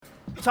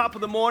Top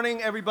of the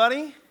morning, everybody.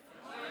 Good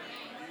morning.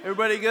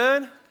 Everybody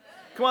good?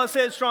 Come on,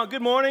 say it strong.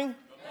 Good morning.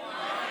 Good morning.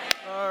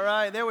 All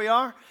right, there we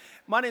are.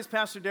 My name is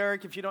Pastor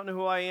Deryck. If you don't know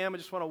who I am, I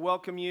just want to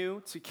welcome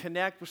you to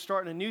Connect. We're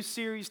starting a new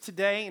series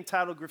today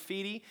entitled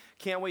Graffiti.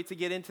 Can't wait to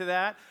get into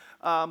that.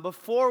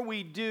 Before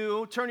we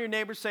do, turn to your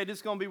neighbor, say, this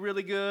is going to be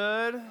really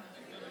good.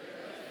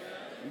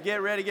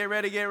 Get ready, get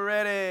ready, get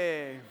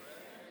ready.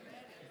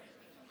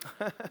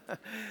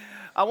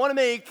 I want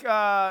to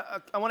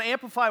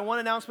amplify one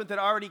announcement that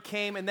already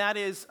came, and that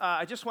is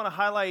I just want to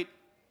highlight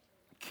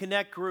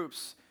Connect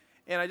groups.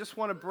 And I just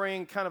want to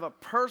bring kind of a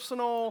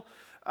personal,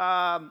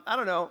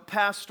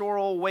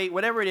 pastoral weight,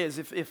 whatever it is.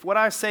 If what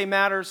I say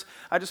matters,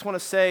 I just want to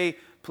say,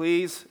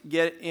 please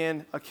get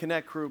in a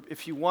Connect group.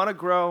 If you want to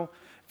grow,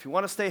 if you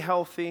want to stay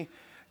healthy.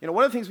 You know,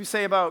 one of the things we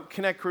say about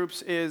Connect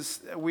groups is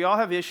we all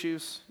have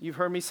issues. You've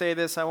heard me say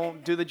this. I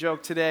won't do the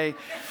joke today.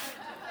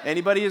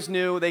 Anybody is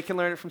new, they can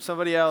learn it from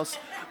somebody else.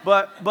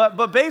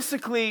 But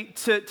basically,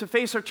 to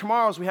face our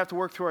tomorrows, we have to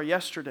work through our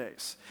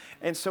yesterdays.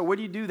 And so where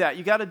do you do that?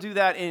 You got to do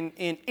that in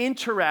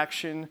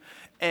interaction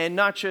and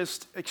not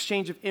just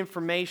exchange of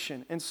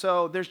information. And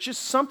so there's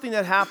just something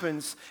that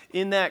happens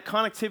in that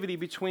connectivity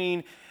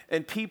between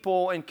and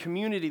people and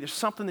community. There's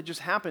something that just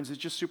happens. It's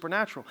just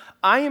supernatural.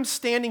 I am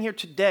standing here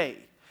today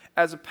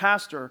as a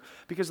pastor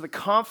because of the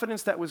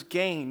confidence that was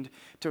gained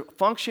to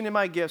function in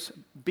my gifts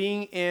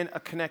being in a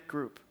Connect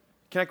group.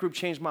 Connect group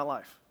changed my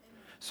life.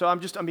 So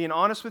I'm being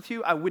honest with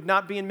you. I would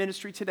not be in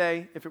ministry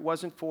today if it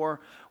wasn't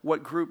for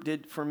what group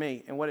did for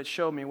me and what it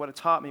showed me, what it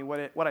taught me,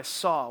 what I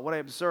saw, what I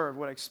observed,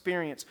 what I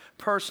experienced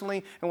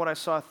personally, and what I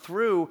saw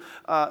through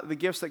the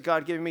gifts that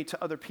God gave me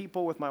to other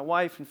people with my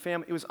wife and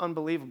family. It was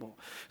unbelievable.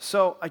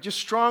 So I just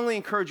strongly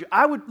encourage you.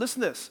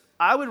 Listen to this.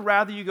 I would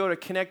rather you go to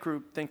Connect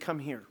group than come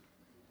here.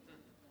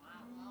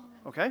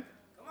 Okay?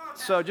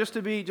 So just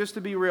to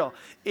be real,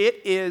 it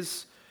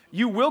is.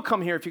 You will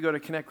come here if you go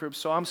to Connect groups,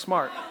 so I'm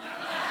smart.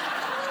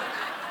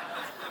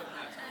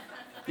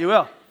 You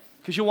will,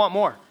 because you'll want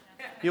more.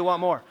 You'll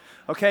want more.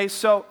 Okay,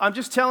 so I'm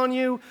just telling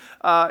you,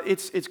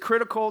 it's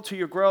critical to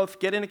your growth.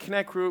 Get in a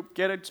Connect group,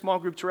 get a small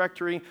group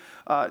directory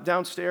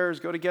downstairs,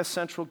 go to Guest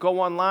Central, go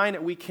online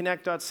at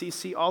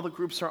weconnect.cc. All the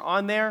groups are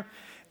on there.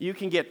 You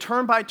can get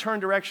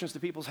turn-by-turn directions to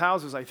people's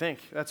houses, I think.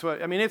 That's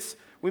what,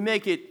 we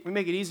make it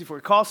easy for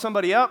you. Call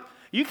somebody up.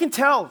 You can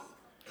tell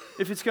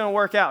if it's going to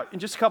work out in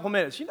just a couple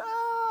minutes.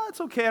 It's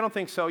okay, I don't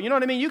think so. You know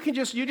what I mean? You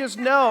just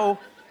know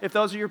if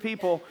those are your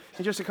people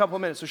in just a couple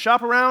of minutes. So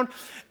shop around.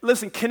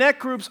 Listen, Connect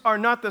groups are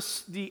not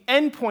the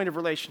end point of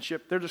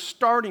relationship. They're the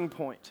starting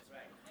point.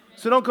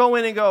 So don't go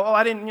in and go,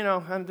 I didn't,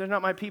 they're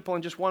not my people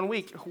in just 1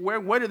 week.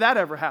 Where did that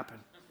ever happen?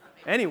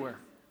 Anywhere.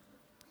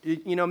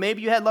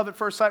 Maybe you had love at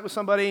first sight with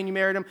somebody and you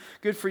married them.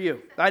 Good for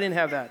you. I didn't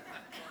have that.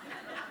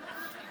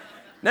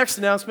 Next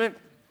announcement.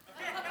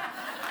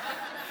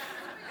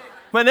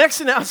 My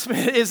next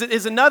announcement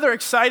is another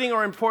exciting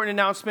or important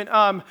announcement.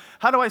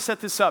 How do I set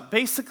this up?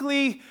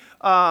 Basically,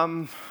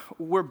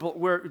 we're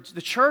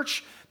the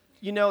church,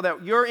 that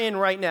you're in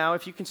right now,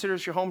 if you consider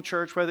this your home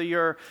church, whether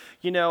you're,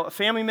 a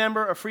family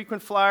member, a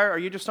frequent flyer, or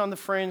you're just on the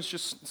fringe,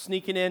 just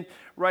sneaking in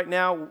right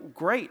now,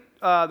 great.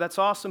 That's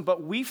awesome.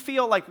 But we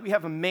feel like we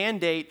have a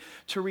mandate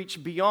to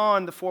reach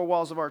beyond the four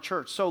walls of our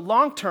church. So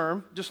long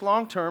term,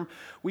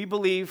 we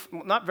believe,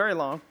 not very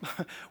long,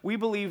 we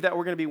believe that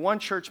we're going to be one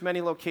church,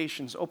 many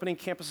locations, opening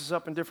campuses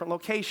up in different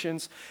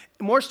locations,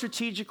 more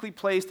strategically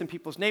placed in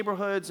people's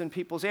neighborhoods and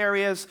people's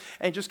areas,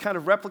 and just kind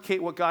of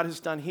replicate what God has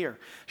done here.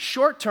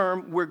 Short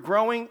term, we're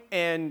growing,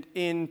 and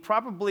in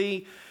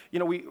probably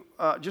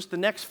just the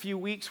next few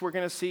weeks, we're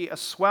going to see a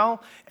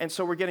swell, and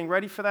so we're getting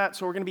ready for that.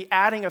 So we're going to be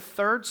adding a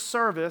third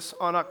service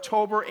on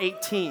October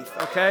 18th,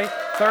 okay?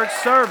 Third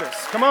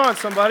service. Come on,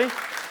 somebody.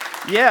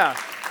 Yeah.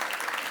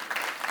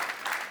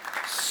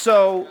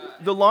 So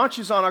the launch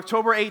is on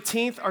October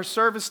 18th. Our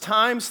service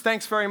times,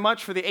 thanks very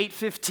much for the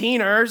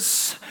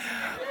 8:15ers.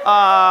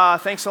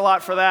 Thanks a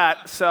lot for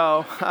that.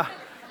 So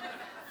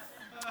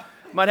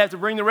might have to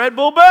bring the Red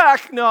Bull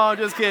back. No, I'm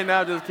just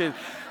kidding.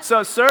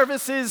 So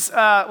services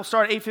will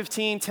start at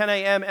 8:15, 10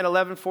 a.m., and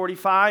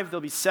 11:45. They'll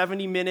be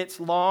 70 minutes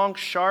long,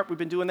 sharp. We've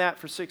been doing that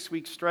for 6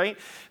 weeks straight.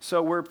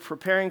 So we're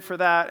preparing for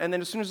that. And then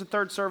as soon as the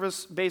third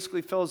service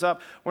basically fills up,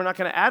 we're not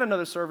going to add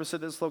another service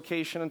at this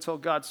location until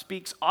God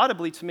speaks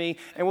audibly to me,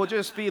 and we'll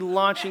just be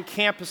launching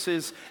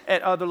campuses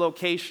at other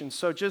locations.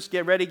 So just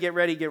get ready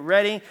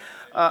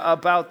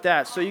about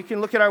that. So you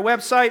can look at our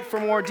website for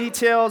more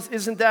details.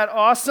 Isn't that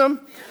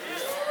awesome?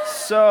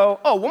 So,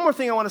 one more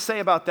thing I want to say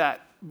about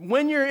that.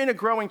 When you're in a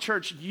growing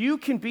church, you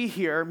can be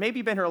here, maybe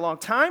you've been here a long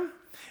time,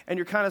 and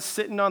you're kind of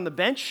sitting on the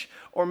bench,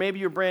 or maybe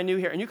you're brand new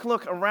here, and you can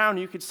look around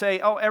and you could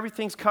say,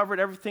 everything's covered,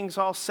 everything's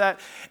all set.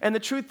 And the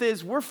truth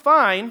is, we're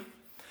fine.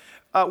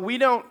 We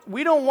don't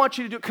want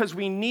you to do it because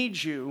we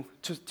need you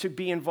to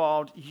be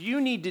involved. You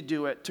need to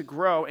do it to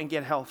grow and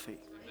get healthy.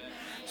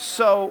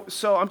 So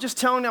I'm just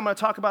telling you, I'm going to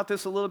talk about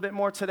this a little bit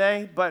more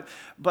today, but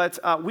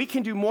we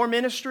can do more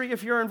ministry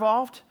if you're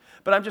involved.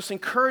 But I'm just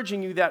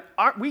encouraging you that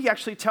we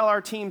actually tell our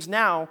teams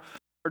now,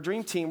 our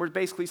dream team, we're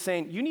basically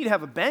saying, you need to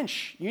have a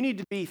bench. You need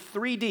to be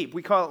 3 deep.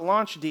 We call it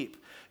launch deep.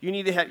 You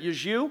need to have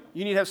you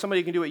need to have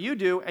somebody who can do what you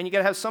do, and you got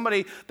to have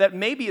somebody that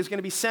maybe is going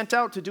to be sent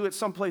out to do it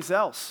someplace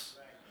else.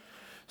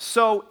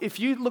 So if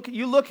you look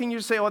and you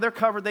say, oh, they're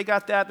covered, they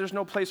got that, there's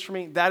no place for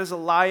me, that is a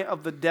lie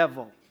of the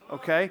devil,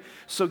 okay?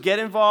 So get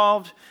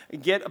involved,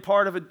 get a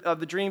part of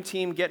the dream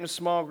team, get in a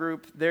small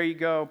group. There you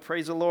go.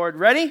 Praise the Lord.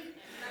 Ready?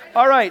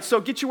 All right, so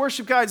get your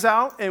worship guides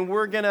out, and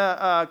we're going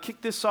to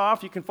kick this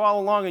off. You can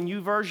follow along in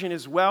YouVersion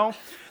as well.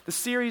 The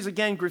series,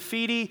 again,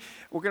 Graffiti,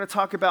 we're going to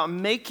talk about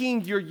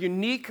making your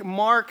unique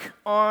mark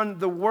on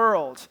the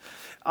world.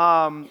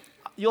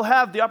 You'll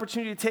have the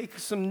opportunity to take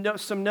some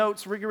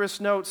notes, rigorous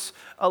notes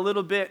a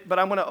little bit, but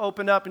I'm going to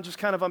open up and just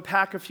kind of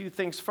unpack a few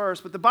things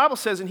first. But the Bible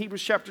says in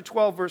Hebrews chapter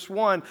 12, verse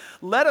 1,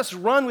 let us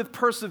run with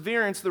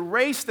perseverance the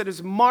race that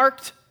is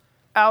marked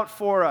out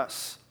for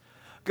us.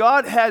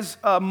 God has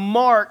a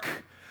mark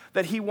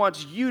that he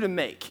wants you to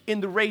make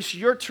in the race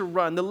you're to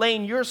run, the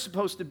lane you're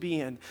supposed to be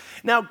in.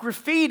 Now,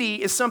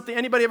 graffiti is something,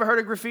 anybody ever heard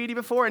of graffiti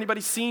before?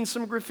 Anybody seen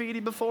some graffiti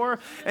before?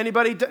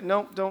 Anybody,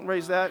 no, don't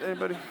raise that.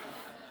 Anybody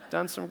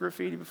done some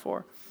graffiti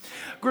before?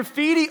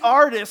 Graffiti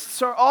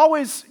artists are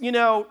always,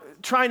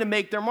 trying to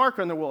make their mark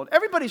on the world.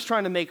 Everybody's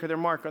trying to make their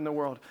mark on the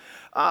world.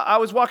 I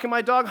was walking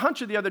my dog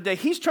Hunter the other day.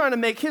 He's trying to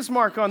make his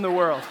mark on the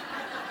world.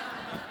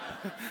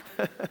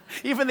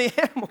 Even the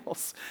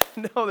animals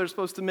know they're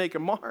supposed to make a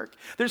mark.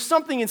 There's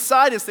something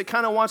inside us that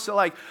kind of wants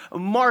to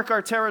mark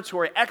our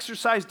territory,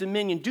 exercise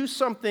dominion, do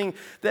something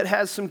that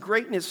has some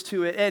greatness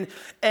to it.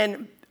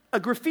 And a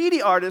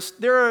graffiti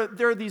artist, there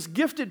are these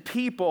gifted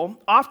people,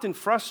 often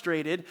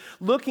frustrated,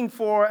 looking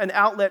for an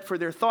outlet for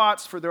their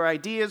thoughts, for their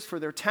ideas, for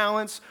their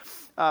talents,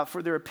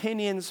 for their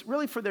opinions,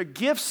 really for their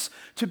gifts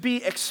to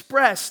be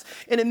expressed.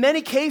 And in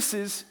many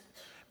cases,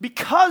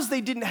 because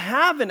they didn't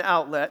have an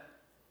outlet,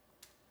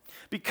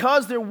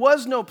 because there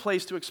was no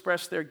place to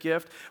express their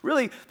gift,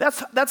 really,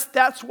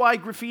 that's why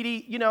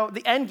graffiti,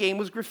 the end game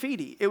was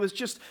graffiti. It was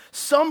just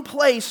some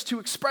place to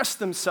express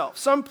themselves,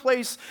 some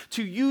place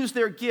to use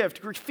their gift.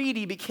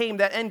 Graffiti became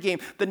that end game,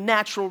 the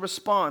natural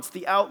response,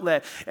 the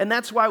outlet. And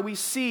that's why we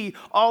see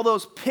all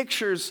those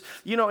pictures,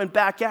 in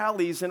back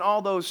alleys and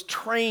all those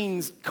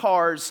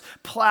cars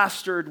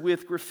plastered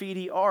with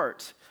graffiti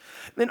art.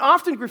 And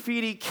often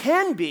graffiti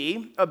can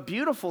be a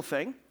beautiful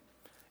thing,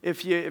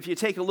 if you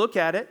take a look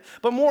at it.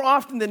 But more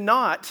often than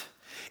not,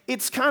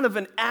 it's kind of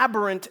an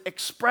aberrant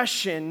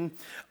expression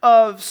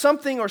of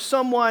something or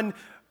someone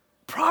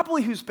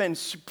probably who's been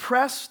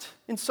suppressed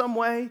in some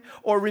way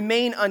or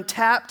remain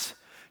untapped,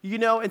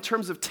 in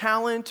terms of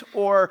talent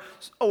or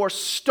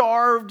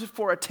starved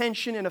for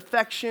attention and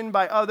affection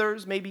by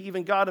others, maybe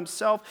even God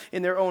himself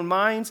in their own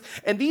minds.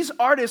 And these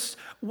artists,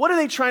 what are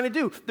they trying to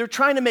do? They're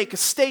trying to make a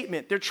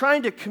statement. They're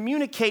trying to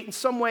communicate in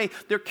some way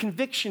their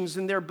convictions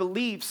and their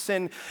beliefs.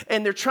 And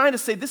they're trying to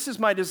say, this is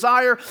my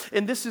desire,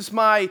 and this is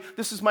my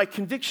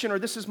conviction, or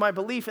this is my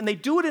belief. And they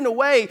do it in a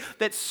way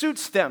that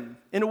suits them,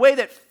 in a way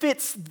that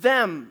fits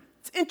them.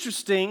 It's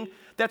interesting.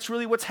 That's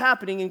really what's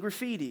happening in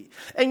graffiti.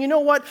 And you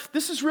know what?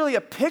 This is really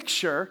a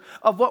picture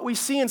of what we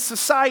see in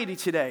society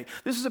today.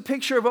 This is a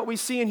picture of what we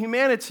see in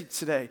humanity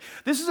today.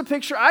 This is a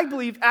picture, I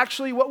believe,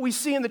 actually what we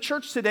see in the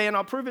church today, and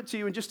I'll prove it to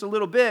you in just a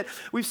little bit.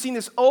 We've seen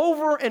this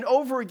over and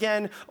over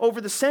again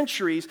over the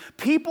centuries.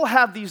 People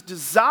have these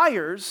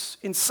desires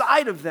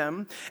inside of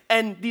them,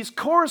 and these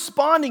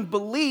corresponding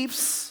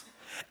beliefs,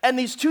 and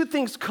these two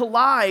things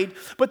collide,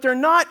 but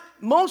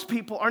most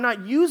people are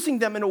not using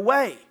them in a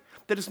way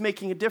that is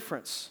making a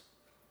difference.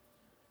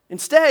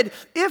 Instead,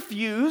 if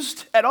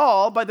used at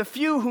all by the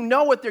few who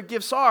know what their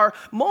gifts are,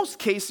 most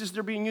cases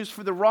they're being used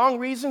for the wrong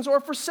reasons or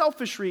for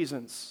selfish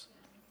reasons.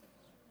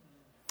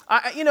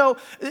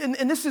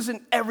 And this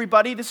isn't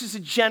everybody. This is a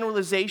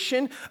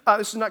generalization.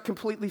 This is not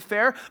completely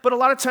fair. But a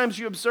lot of times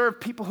you observe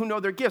people who know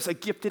their gifts, a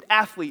gifted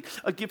athlete,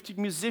 a gifted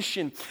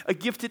musician, a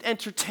gifted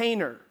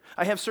entertainer.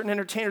 I have certain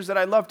entertainers that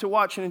I love to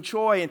watch and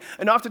enjoy.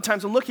 And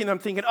oftentimes I'm looking and I'm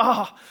thinking,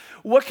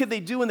 what could they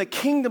do in the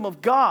kingdom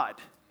of God?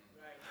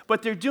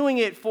 But they're doing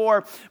it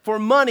for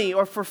money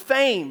or for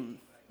fame,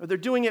 or they're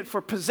doing it for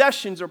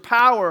possessions or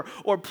power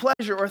or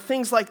pleasure or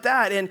things like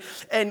that.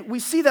 And we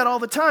see that all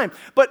the time.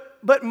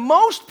 But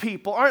most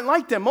people aren't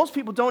like them. Most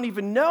people don't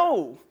even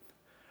know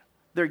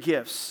their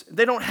gifts.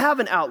 They don't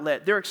have an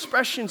outlet. Their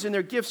expressions and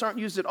their gifts aren't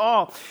used at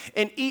all.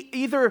 And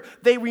either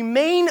they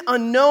remain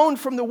unknown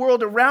from the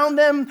world around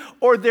them,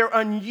 or they're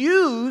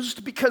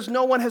unused because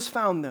no one has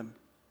found them.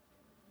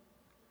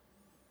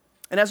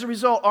 And as a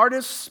result,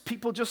 artists,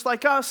 people just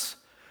like us,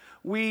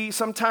 we're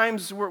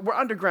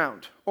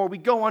underground, or we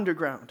go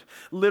underground,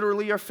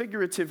 literally or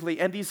figuratively.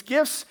 And these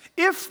gifts,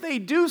 if they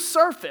do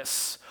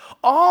surface,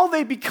 all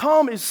they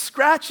become is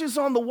scratches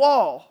on the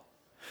wall,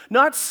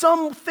 not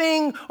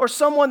something or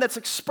someone that's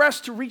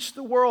expressed to reach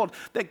the world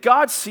that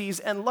God sees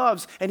and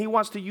loves, and he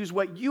wants to use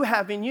what you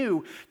have in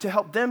you to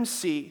help them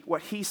see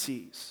what he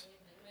sees.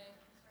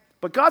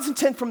 But God's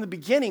intent from the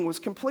beginning was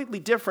completely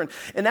different,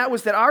 and that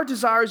was that our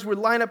desires would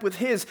line up with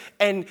his,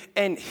 and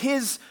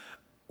his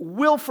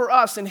will for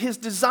us and his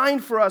design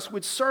for us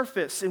would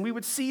surface, and we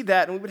would see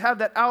that, and we would have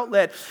that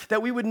outlet,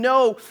 that we would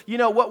know,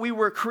 what we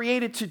were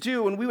created to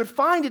do, and we would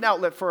find an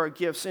outlet for our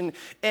gifts. And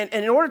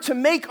in order to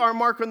make our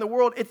mark on the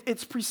world,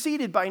 it's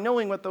preceded by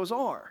knowing what those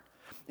are.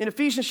 In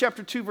Ephesians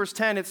chapter 2, verse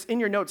 10, it's in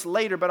your notes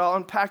later, but I'll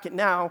unpack it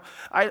now.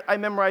 I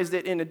memorized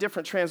it in a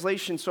different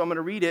translation, so I'm going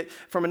to read it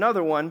from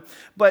another one.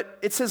 But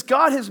it says,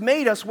 God has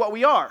made us what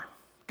we are.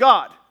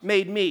 God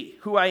made me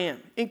who I am.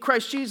 In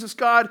Christ Jesus,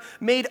 God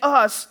made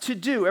us to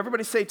do.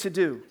 Everybody say to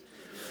do.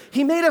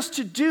 He made us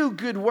to do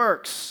good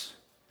works.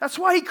 That's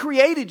why he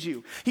created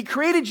you. He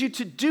created you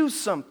to do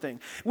something,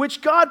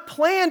 which God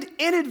planned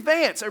in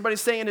advance. Everybody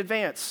say in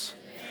advance.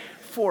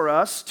 For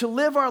us to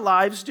live our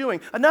lives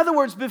doing. In other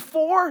words,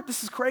 before,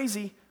 this is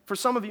crazy, for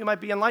some of you it might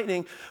be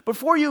enlightening,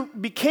 before you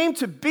became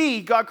to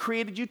be, God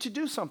created you to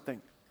do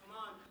something.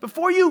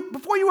 Before you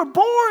were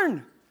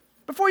born.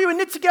 Before you were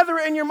knit together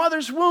in your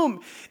mother's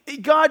womb,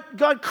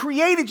 God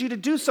created you to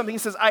do something. He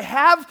says, I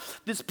have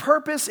this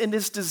purpose and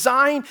this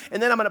design, and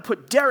then I'm going to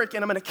put Deryck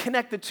and I'm going to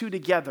connect the two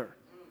together.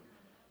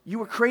 You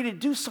were created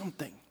to do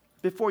something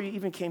before you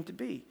even came to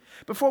be.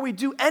 Before we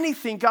do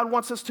anything, God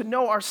wants us to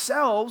know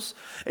ourselves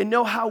and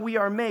know how we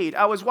are made.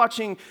 I was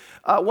watching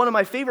one of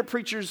my favorite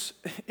preachers,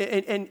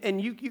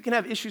 and you can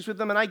have issues with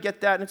them, and I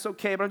get that, and it's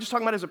okay, but I'm just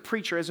talking about as a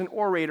preacher, as an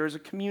orator, as a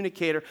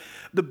communicator,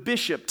 the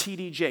Bishop,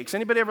 T.D. Jakes.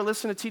 Anybody ever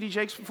listened to T.D.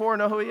 Jakes before or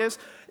know who he is?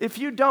 If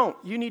you don't,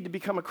 you need to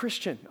become a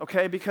Christian,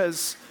 okay?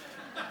 Because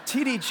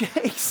T.D.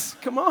 Jakes,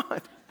 come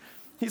on.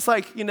 He's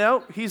like,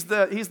 he's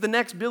the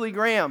next Billy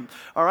Graham,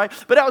 all right?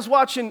 But I was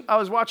watching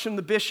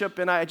the Bishop,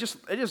 and I just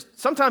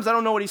sometimes I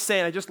don't know what he's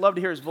saying. I just love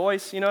to hear his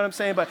voice, you know what I'm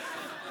saying? But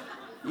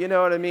you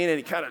know what I mean? And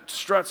he kind of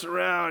struts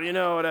around, in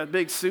a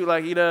big suit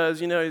like he does,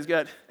 he's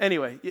got,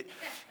 anyway.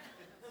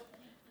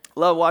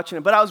 Love watching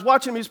him. But I was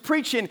watching him, he was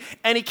preaching,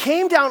 and he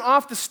came down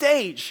off the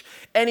stage,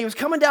 and he was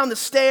coming down the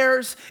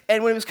stairs,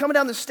 and when he was coming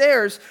down the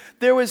stairs,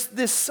 there was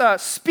this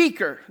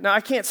speaker. Now,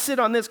 I can't sit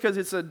on this because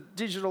it's a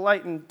digital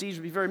light, and Deej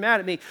would be very mad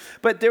at me,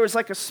 but there was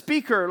like a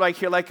speaker like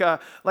here, like a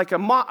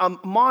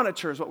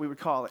monitor is what we would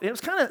call it. And it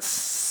was kind of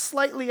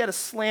slightly at a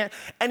slant,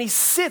 and he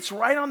sits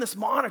right on this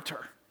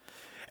monitor.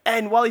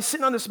 And while he's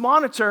sitting on this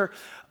monitor,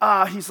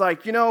 he's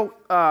like,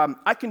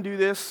 I can do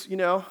this,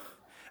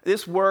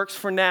 this works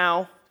for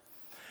now.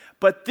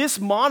 But this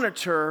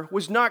monitor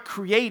was not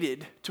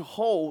created to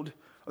hold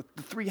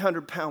the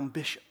 300-pound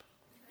bishop.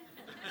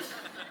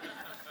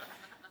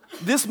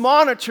 This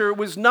monitor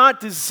was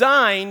not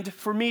designed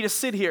for me to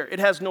sit here. It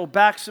has no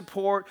back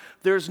support.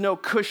 There's no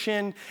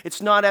cushion.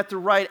 It's not at the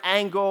right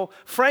angle.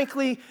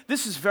 Frankly,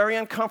 this is very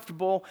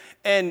uncomfortable,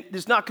 and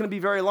it's not going to be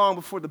very long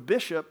before the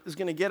bishop is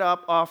going to get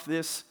up off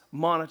this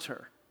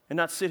monitor and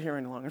not sit here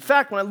any longer. In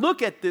fact, when I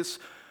look at this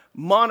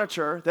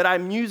monitor that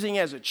I'm using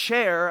as a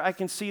chair, I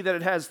can see that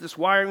it has this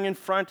wiring in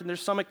front, and there's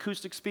some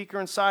acoustic speaker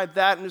inside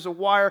that, and there's a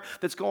wire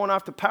that's going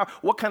off the power.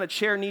 What kind of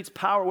chair needs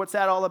power? What's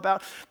that all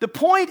about? The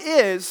point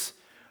is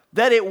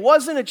that it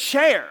wasn't a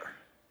chair.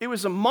 It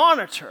was a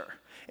monitor.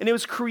 And it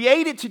was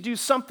created to do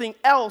something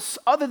else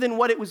other than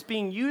what it was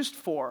being used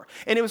for.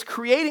 And it was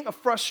creating a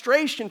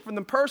frustration from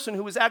the person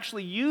who was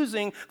actually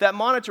using that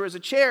monitor as a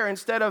chair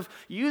instead of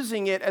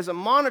using it as a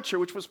monitor,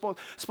 which was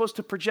supposed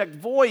to project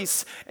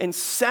voice and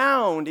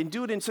sound and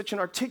do it in such an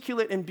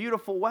articulate and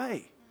beautiful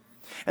way.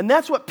 And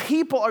that's what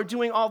people are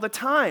doing all the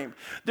time.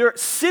 They're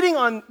sitting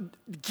on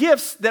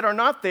gifts that are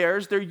not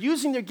theirs. They're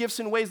using their gifts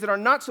in ways that are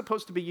not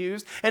supposed to be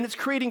used, and it's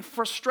creating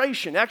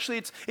frustration.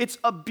 Actually, it's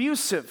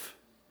abusive.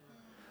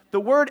 The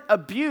word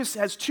abuse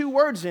has two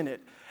words in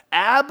it: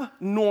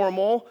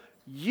 abnormal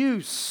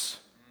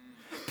use.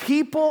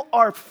 People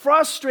are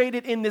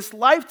frustrated in this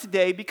life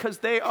today because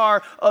they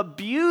are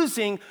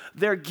abusing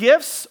their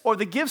gifts or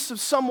the gifts of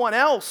someone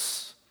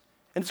else,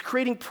 and it's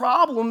creating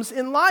problems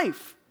in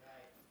life.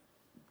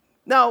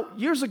 Now,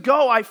 years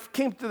ago, I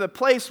came to the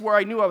place where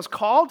I knew I was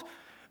called,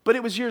 but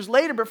it was years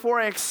later before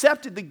I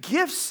accepted the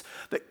gifts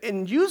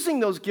and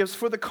using those gifts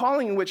for the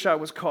calling in which I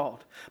was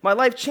called. My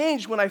life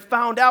changed when I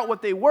found out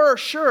what they were,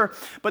 sure,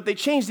 but they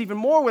changed even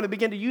more when I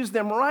began to use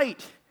them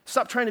right.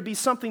 Stop trying to be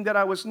something that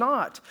I was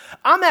not.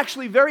 I'm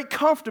actually very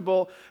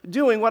comfortable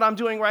doing what I'm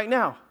doing right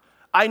now.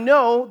 I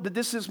know that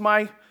this is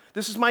my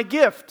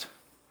gift.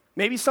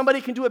 Maybe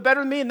somebody can do it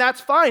better than me, and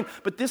that's fine,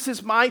 but this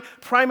is my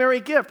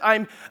primary gift.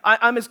 I'm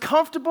as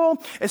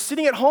comfortable as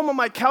sitting at home on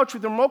my couch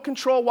with the remote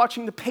control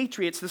watching the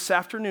Patriots this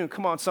afternoon.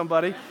 Come on,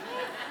 somebody.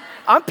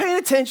 I'm paying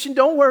attention,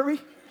 don't worry.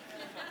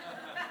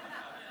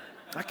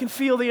 I can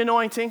feel the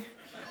anointing,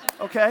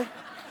 okay?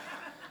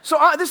 So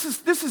this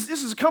is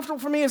as comfortable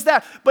for me as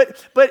that.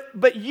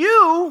 But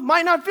you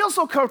might not feel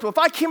so comfortable. If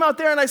I came out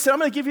there and I said, I'm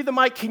going to give you the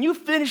mic, can you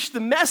finish the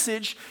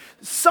message?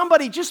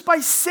 Somebody, just by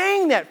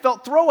saying that,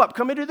 felt throw up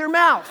come into their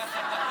mouth.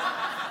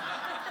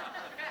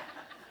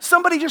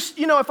 Somebody just,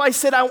 if I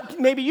said,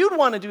 maybe you'd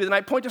want to do it, and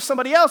I point to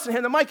somebody else and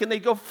hand the mic, and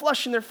they'd go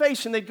flush in their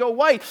face, and they'd go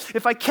white.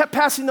 If I kept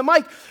passing the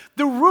mic,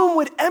 the room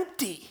would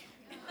empty.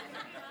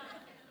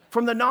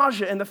 from the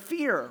nausea and the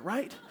fear,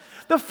 right?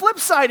 The flip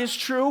side is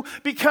true,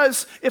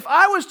 because if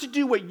I was to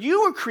do what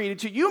you were created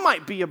to, you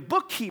might be a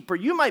bookkeeper.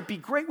 You might be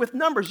great with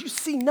numbers. You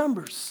see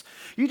numbers.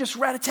 You just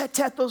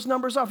rat-a-tat-tat those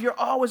numbers off. You're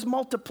always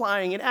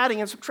multiplying and adding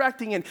and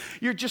subtracting, and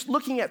you're just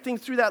looking at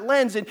things through that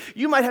lens, and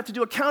you might have to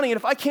do accounting. And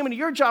if I came into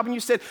your job and you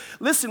said,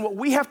 listen, what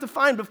we have to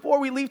find before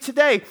we leave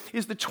today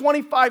is the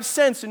 25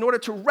 cents in order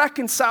to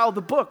reconcile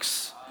the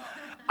books.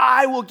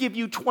 I will give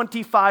you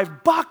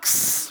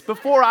 $25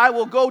 before I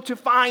will go to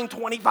find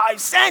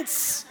 25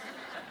 cents.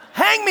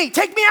 Hang me,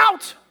 take me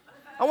out.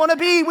 I want to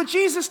be with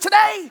Jesus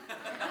today.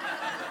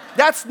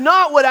 That's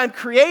not what I'm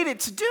created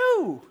to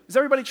do. Is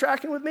everybody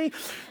tracking with me?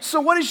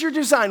 So what is your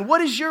design?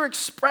 What is your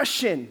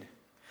expression?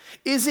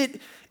 Is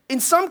it, in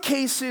some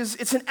cases,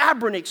 it's an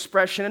aberrant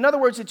expression. In other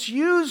words, it's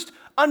used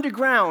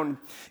underground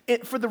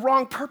for the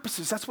wrong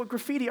purposes. That's what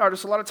graffiti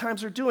artists a lot of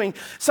times are doing.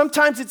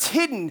 Sometimes it's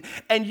hidden,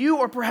 and you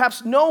or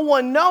perhaps no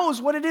one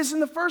knows what it is in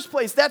the first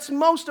place. That's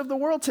most of the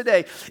world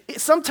today.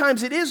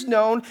 Sometimes it is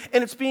known,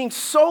 and it's being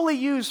solely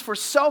used for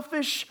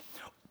selfish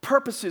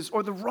purposes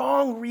or the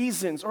wrong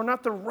reasons or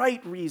not the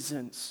right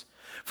reasons.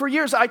 For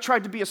years, I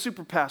tried to be a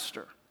super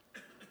pastor.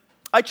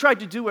 I tried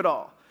to do it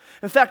all.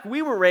 In fact,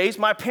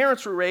 my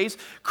parents were raised,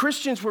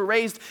 Christians were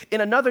raised in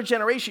another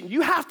generation.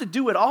 You have to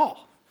do it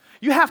all.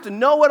 You have to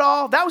know it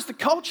all. That was the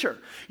culture.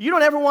 You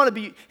don't ever want to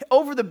be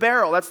over the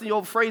barrel. That's the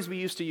old phrase we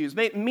used to use,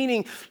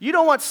 meaning you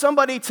don't want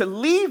somebody to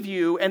leave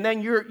you and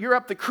then you're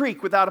up the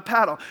creek without a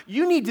paddle.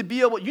 You need to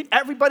be able,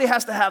 everybody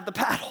has to have the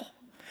paddle.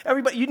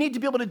 You need to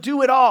be able to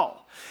do it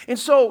all. And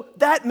so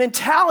that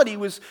mentality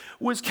was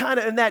kind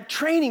of, and that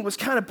training was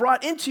kind of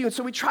brought into you. And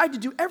so we tried to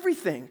do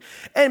everything.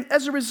 And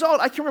as a result,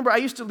 I can remember I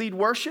used to lead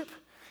worship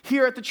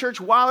here at the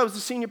church while I was the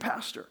senior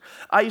pastor.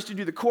 I used to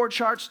do the chord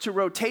charts to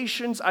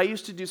rotations. I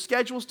used to do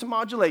schedules to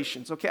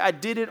modulations, okay? I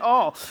did it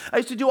all. I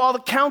used to do all the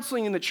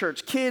counseling in the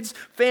church, kids,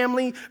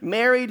 family,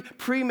 married,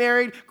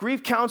 pre-married,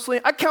 grief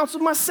counseling. I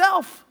counseled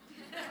myself.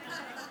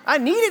 I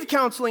needed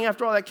counseling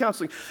after all that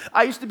counseling.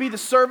 I used to be the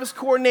service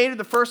coordinator,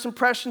 the first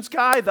impressions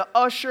guy, the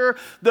usher,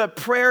 the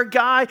prayer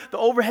guy, the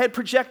overhead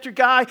projector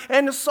guy,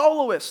 and the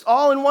soloist,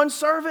 all in one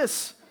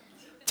service.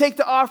 Take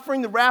the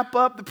offering, the wrap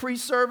up, the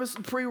pre-service,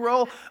 the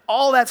pre-roll,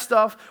 all that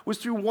stuff was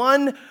through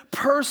one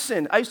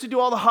person. I used to do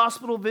all the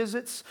hospital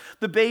visits,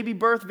 the baby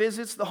birth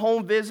visits, the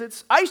home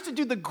visits. I used to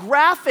do the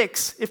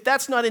graphics, if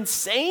that's not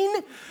insane.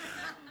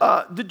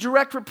 The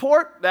direct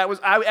report,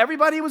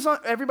 everybody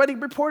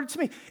reported to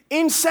me.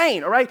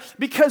 Insane, all right?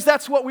 Because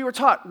that's what we were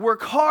taught.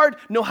 Work hard,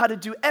 know how to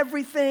do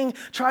everything,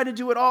 try to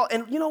do it all.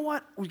 And you know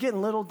what? We're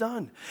getting little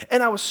done.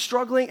 And I was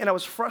struggling, and I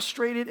was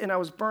frustrated, and I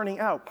was burning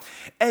out.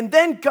 And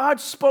then God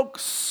spoke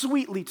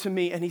sweetly to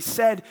me, and he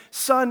said,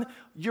 son,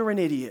 you're an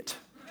idiot.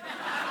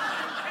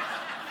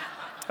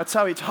 That's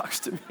how he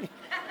talks to me.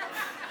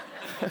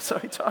 That's how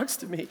he talks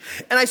to me.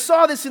 And I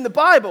saw this in the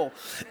Bible.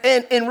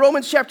 And in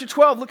Romans chapter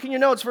 12, look in your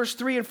notes, verse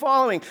 3 and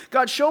following.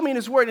 God showed me in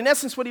his word. In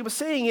essence, what he was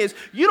saying is,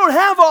 you don't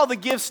have all the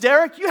gifts,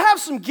 Deryck. You have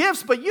some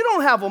gifts, but you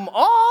don't have them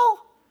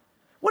all.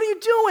 What are you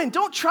doing?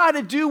 Don't try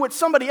to do what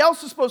somebody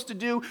else is supposed to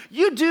do.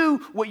 You do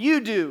what you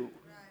do.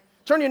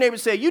 Turn to your neighbor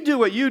and say, you do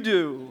what you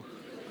do.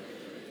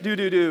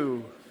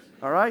 Do.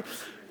 All right?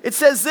 It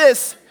says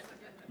this.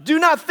 Do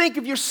not think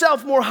of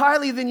yourself more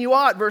highly than you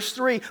ought, verse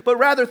 3, but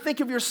rather think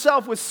of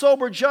yourself with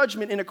sober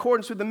judgment in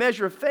accordance with the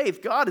measure of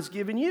faith God has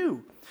given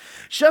you.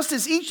 Just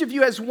as each of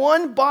you has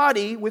one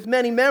body with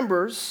many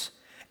members,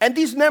 and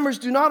these members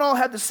do not all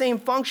have the same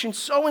function,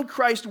 so in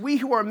Christ we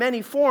who are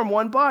many form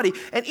one body,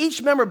 and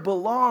each member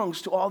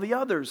belongs to all the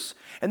others.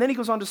 And then he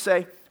goes on to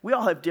say, we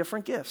all have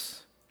different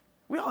gifts.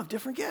 We all have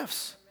different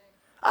gifts.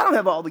 I don't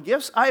have all the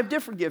gifts. I have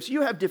different gifts.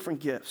 You have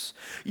different gifts.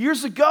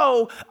 Years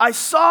ago, I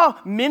saw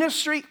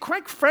ministry,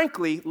 quite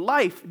frankly,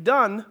 life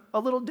done a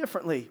little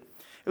differently.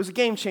 It was a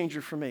game changer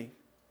for me.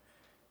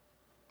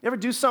 You ever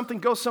do something,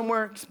 go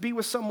somewhere, be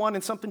with someone,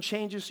 and something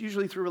changes?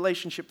 Usually through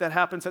relationship that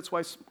happens. That's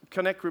why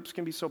connect groups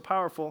can be so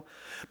powerful.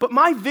 But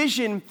my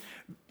vision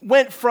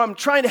went from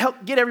trying to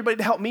get everybody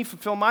to help me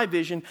fulfill my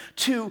vision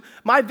to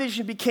my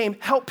vision became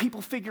help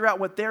people figure out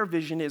what their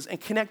vision is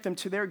and connect them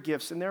to their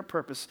gifts and their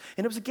purpose.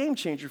 And it was a game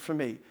changer for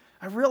me.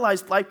 I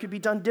realized life could be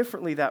done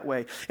differently that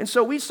way. And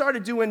so we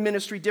started doing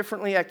ministry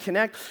differently at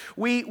Connect.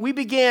 We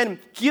began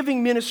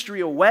giving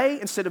ministry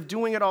away instead of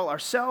doing it all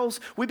ourselves.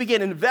 We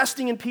began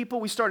investing in people.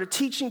 We started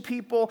teaching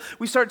people.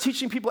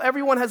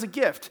 Everyone has a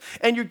gift,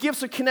 and your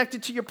gifts are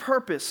connected to your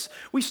purpose.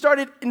 We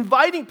started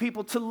inviting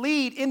people to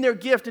lead in their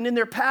gift and in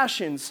their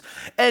passions.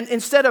 And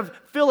instead of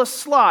fill a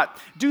slot,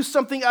 do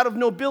something out of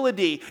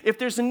nobility. If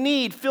there's a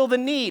need, fill the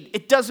need.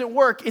 It doesn't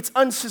work. It's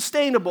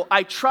unsustainable.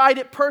 I tried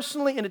it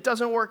personally, and it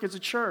doesn't work as a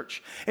church.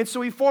 And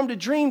so we formed a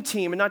dream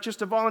team and not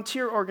just a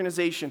volunteer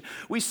organization.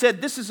 We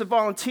said, this is a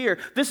volunteer,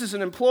 this is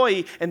an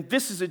employee, and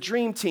this is a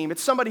dream team.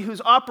 It's somebody who's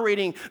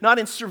operating not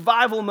in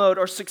survival mode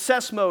or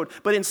success mode,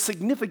 but in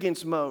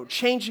significance mode,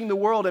 changing the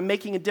world and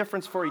making a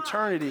difference for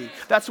eternity.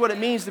 That's what it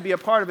means to be a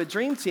part of a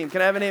dream team.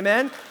 Can I have an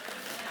amen?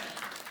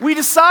 We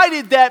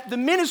decided that the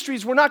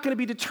ministries were not going to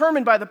be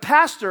determined by the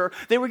pastor.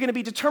 They were going to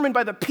be determined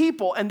by the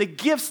people and the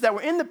gifts that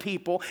were in the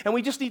people. And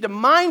we just need to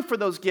mine for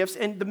those gifts,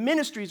 and the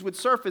ministries would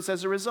surface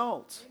as a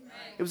result.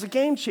 It was a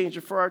game changer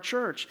for our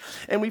church.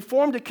 And we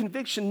formed a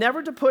conviction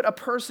never to put a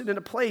person in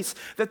a place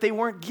that they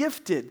weren't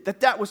gifted,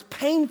 that was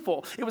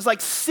painful. It was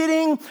like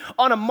sitting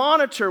on a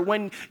monitor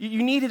when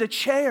you needed a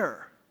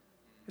chair.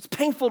 It's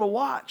painful to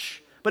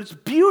watch. But it's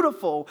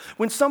beautiful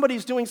when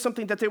somebody's doing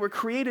something that they were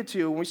created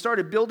to. When we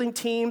started building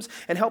teams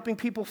and helping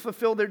people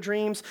fulfill their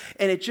dreams,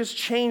 and it just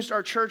changed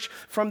our church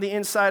from the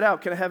inside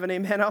out. Can I have an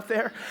amen out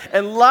there?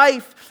 And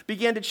life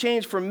began to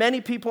change for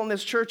many people in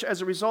this church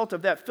as a result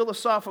of that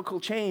philosophical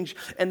change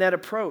and that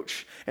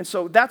approach. And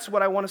so that's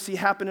what I want to see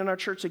happen in our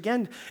church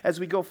again as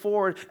we go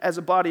forward as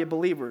a body of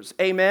believers.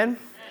 Amen?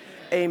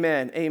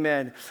 Amen.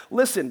 Amen.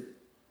 Listen,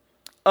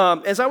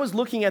 as I was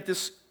looking at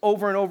this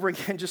over and over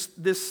again just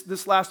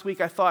this last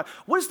week, I thought,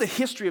 what is the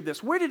history of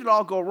this? Where did it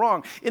all go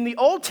wrong? In the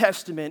Old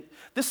Testament,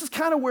 this is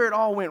kind of where it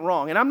all went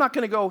wrong. And I'm not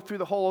going to go through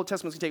the whole Old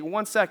Testament. It's going to take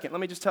 1 second. Let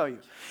me just tell you.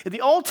 In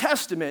the Old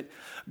Testament,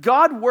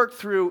 God worked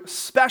through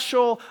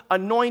special,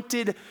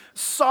 anointed,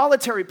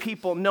 solitary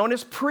people known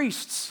as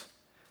priests.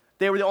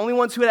 They were the only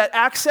ones who had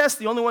access,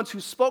 the only ones who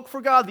spoke for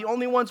God, the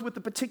only ones with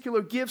the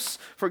particular gifts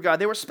for God.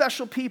 They were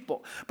special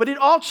people. But it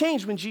all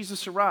changed when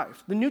Jesus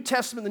arrived. The New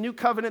Testament, the New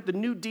Covenant, the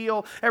New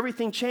Deal,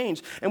 everything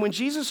changed. And when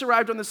Jesus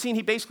arrived on the scene,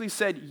 he basically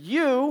said,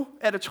 you,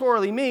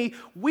 editorially me,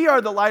 we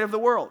are the light of the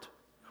world.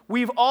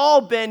 We've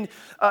all been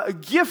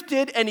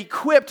gifted and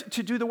equipped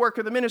to do the work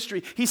of the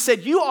ministry. He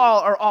said, you all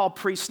are all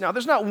priests now.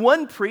 There's not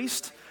one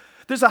priest.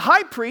 There's a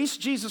high priest,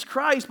 Jesus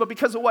Christ, but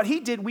because of what he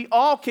did, we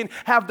all can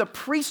have the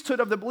priesthood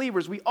of the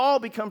believers. We all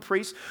become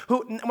priests.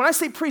 When I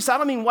say priests, I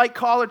don't mean white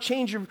collar,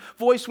 change your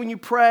voice when you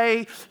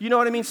pray, you know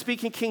what I mean,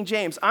 speaking King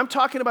James. I'm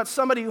talking about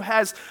somebody who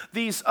has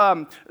this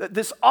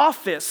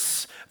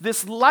office,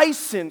 this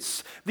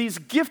license, these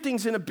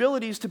giftings and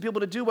abilities to be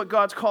able to do what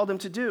God's called them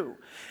to do.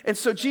 And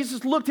so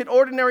Jesus looked at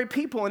ordinary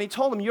people and he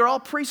told them, you're all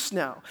priests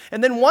now.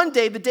 And then one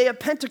day, the day of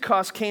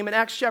Pentecost came in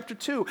Acts chapter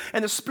 2,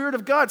 and the Spirit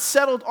of God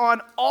settled on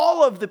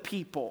all of the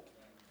people,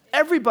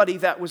 everybody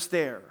that was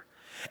there.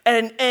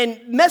 And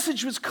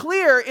message was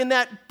clear in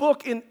that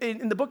book,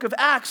 in the book of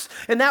Acts,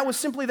 and that was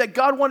simply that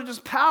God wanted his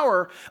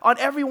power on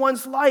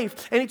everyone's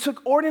life. And he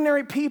took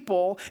ordinary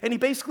people, and he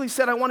basically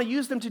said, I want to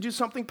use them to do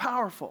something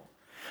powerful.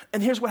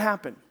 And here's what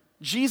happened.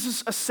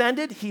 Jesus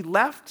ascended, he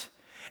left,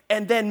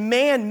 and then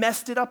man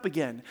messed it up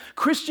again.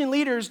 Christian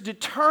leaders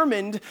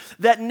determined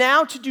that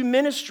now to do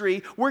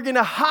ministry, we're going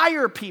to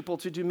hire people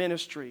to do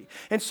ministry.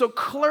 And so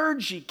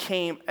clergy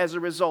came as a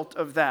result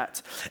of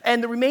that.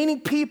 And the remaining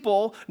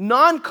people,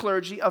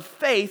 non-clergy of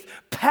faith,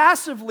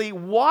 passively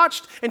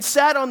watched and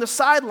sat on the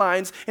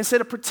sidelines instead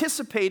of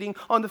participating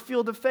on the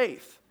field of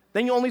faith.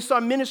 Then you only saw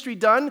ministry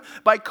done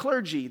by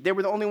clergy. They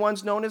were the only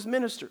ones known as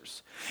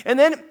ministers. And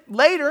then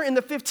later in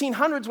the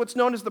 1500s, what's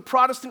known as the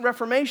Protestant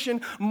Reformation,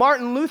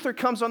 Martin Luther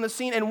comes on the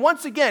scene, and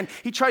once again,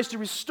 he tries to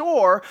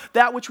restore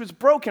that which was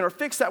broken or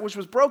fix that which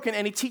was broken,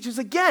 and he teaches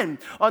again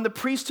on the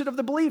priesthood of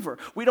the believer.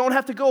 We don't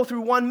have to go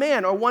through one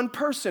man or one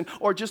person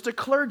or just a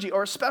clergy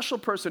or a special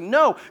person.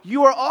 No,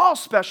 you are all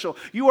special.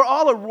 You are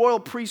all a royal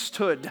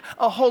priesthood,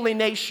 a holy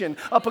nation,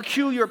 a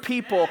peculiar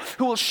people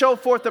who will show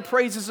forth the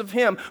praises of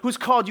him who's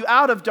called you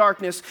out of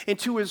darkness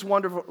into his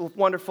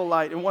wonderful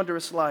light and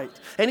wondrous light.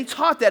 And he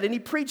taught that and he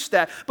preached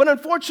that. But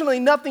unfortunately,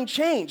 nothing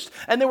changed.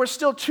 And there were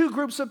still two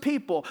groups of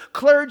people,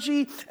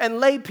 clergy and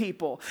lay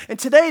people. And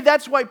today,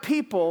 that's why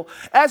people,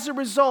 as a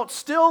result,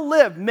 still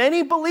live,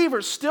 many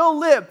believers still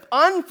live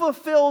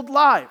unfulfilled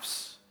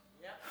lives.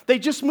 They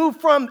just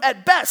move from,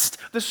 at best,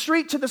 the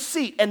street to the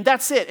seat, and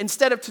that's it,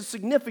 instead of to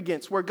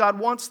significance where God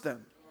wants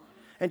them.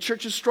 And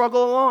churches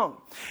struggle along.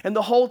 And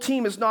the whole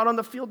team is not on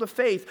the field of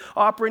faith,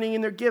 operating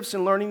in their gifts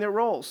and learning their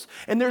roles.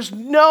 And there's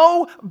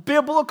no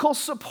biblical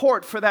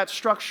support for that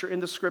structure in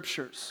the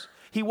scriptures.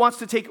 He wants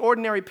to take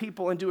ordinary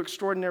people and do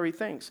extraordinary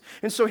things.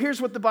 And so here's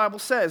what the Bible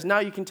says. Now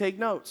you can take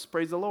notes.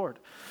 Praise the Lord.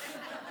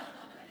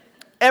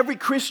 Every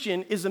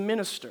Christian is a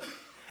minister.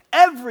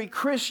 Every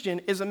Christian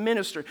is a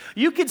minister.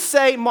 You could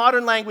say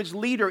modern language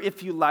leader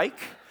if you like,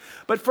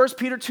 but 1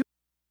 Peter 2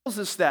 tells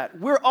us that.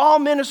 We're all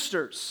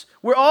ministers.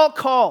 We're all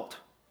called.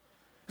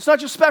 It's not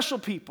just special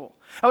people.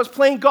 I was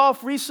playing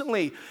golf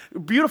recently, a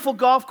beautiful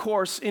golf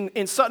course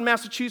in Sutton,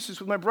 Massachusetts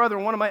with my brother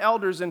and one of my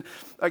elders and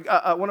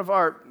one of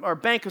our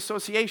bank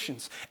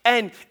associations.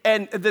 And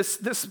this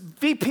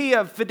VP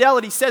of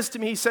Fidelity says to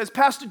me, he says,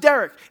 Pastor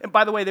Deryck, and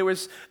by the way, there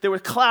were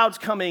clouds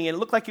coming and it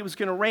looked like it was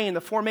going to rain, the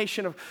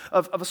formation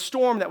of a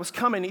storm that was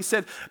coming. He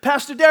said,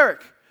 Pastor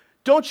Deryck,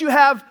 don't you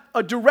have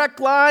a direct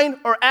line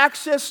or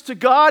access to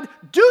God?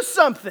 Do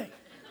something.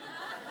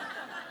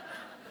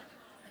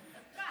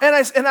 And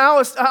I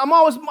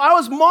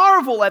always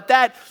marvel at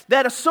that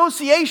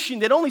association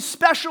that only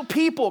special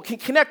people can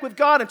connect with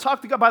God and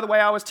talk to God. By the way,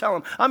 I always tell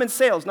them, I'm in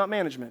sales, not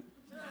management.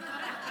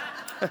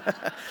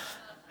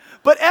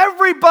 But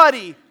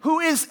everybody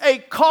who is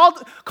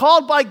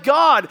called by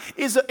God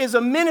is a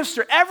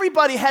minister.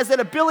 Everybody has that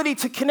ability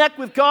to connect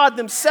with God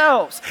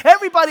themselves.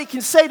 Everybody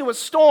can say to a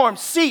storm,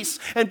 cease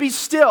and be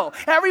still.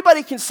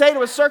 Everybody can say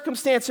to a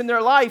circumstance in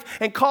their life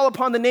and call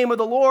upon the name of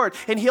the Lord,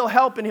 and he'll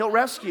help and he'll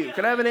rescue.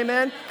 Can I have an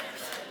amen?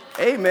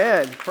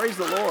 Amen. Praise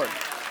the Lord.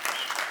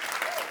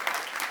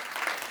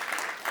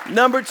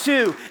 Number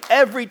 2,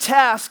 every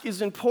task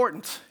is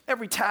important.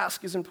 Every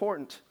task is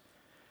important.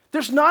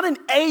 There's not an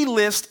A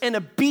list and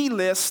a B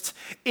list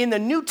in the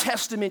New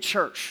Testament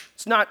church.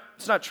 It's not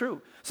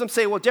true. Some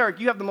say, well, Deryck,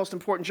 you have the most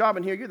important job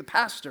in here. You're the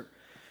pastor.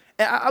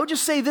 And I would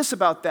just say this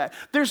about that.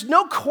 There's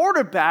no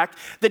quarterback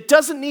that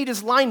doesn't need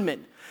his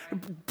linemen.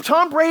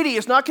 Tom Brady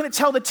is not going to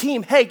tell the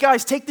team, hey,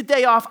 guys, take the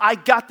day off. I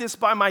got this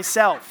by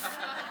myself.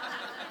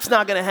 It's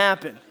not going to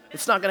happen.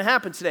 It's not going to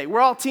happen today. We're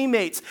all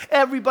teammates.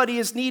 Everybody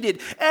is needed.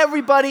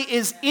 Everybody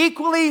is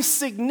equally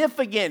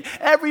significant.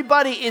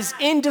 Everybody is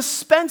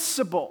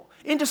indispensable.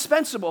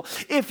 Indispensable.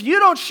 If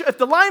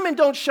the linemen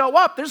don't show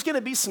up, there's going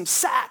to be some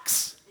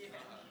sacks.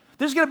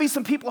 There's going to be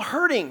some people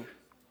hurting.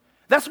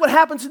 That's what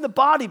happens in the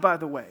body, by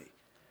the way.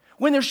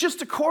 When there's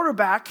just a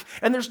quarterback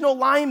and there's no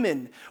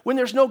linemen, when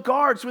there's no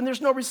guards, when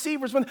there's no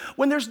receivers,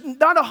 when there's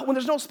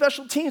no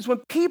special teams, when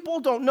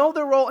people don't know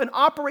their role and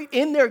operate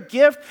in their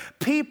gift,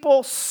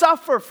 people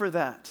suffer for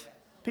that.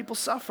 People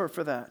suffer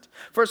for that.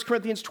 1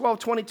 Corinthians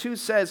 12:22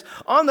 says,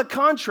 on the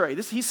contrary,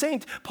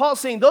 Paul's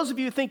saying, those of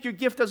you who think your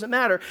gift doesn't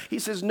matter, he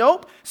says,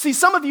 nope. See,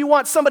 some of you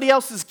want somebody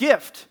else's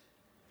gift,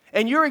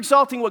 and you're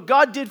exalting what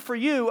God did for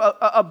you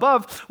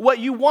above what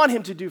you want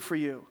him to do for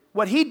you.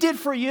 What he did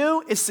for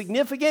you is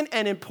significant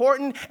and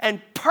important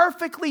and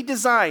perfectly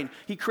designed.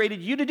 He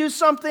created you to do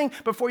something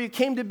before you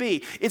came to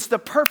be. It's the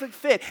perfect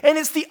fit, and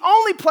it's the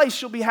only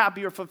place you'll be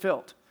happy or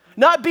fulfilled.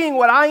 Not being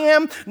what I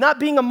am, not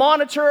being a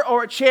monitor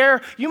or a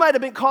chair. You might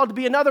have been called to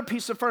be another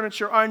piece of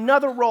furniture or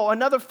another role,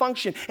 another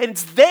function. And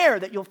it's there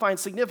that you'll find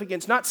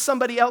significance, not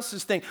somebody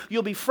else's thing.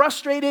 You'll be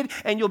frustrated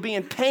and you'll be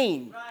in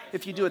pain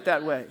if you do it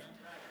that way.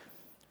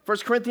 1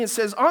 Corinthians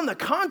says, on the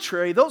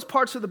contrary, those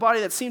parts of the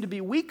body that seem to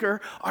be weaker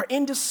are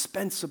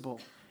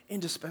indispensable.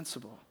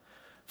 Indispensable.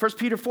 1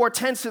 Peter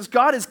 4:10 says,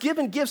 God has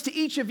given gifts to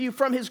each of you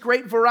from his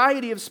great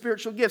variety of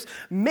spiritual gifts.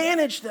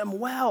 Manage them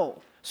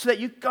well, so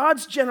that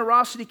God's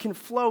generosity can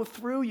flow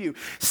through you.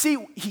 See,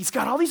 he's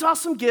got all these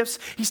awesome gifts.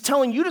 He's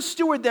telling you to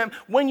steward them.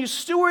 When you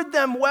steward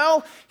them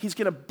well, he's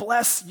going to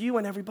bless you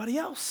and everybody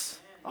else.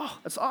 Oh,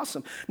 that's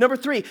awesome. Number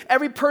 3,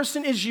 every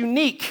person is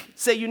unique.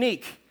 Say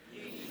unique.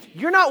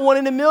 You're not one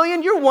in a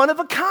million. You're one of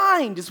a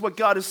kind, is what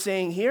God is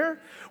saying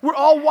here. We're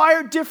all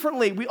wired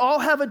differently. We all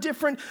have a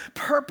different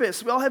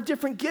purpose. We all have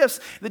different gifts.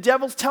 The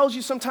devil tells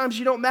you sometimes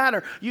you don't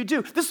matter. You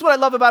do. This is what I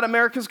love about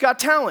America's Got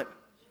Talent.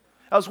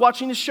 I was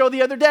watching this show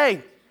the other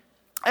day.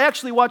 I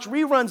actually watch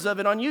reruns of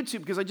it on YouTube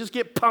because I just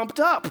get pumped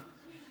up.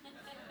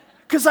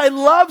 Because I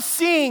love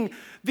seeing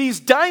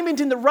these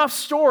diamond in the rough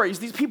stories,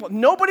 these people,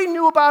 nobody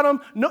knew about them,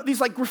 these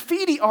like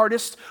graffiti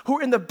artists who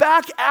are in the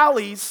back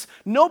alleys,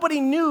 nobody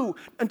knew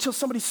until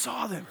somebody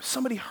saw them,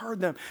 somebody heard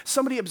them,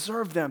 somebody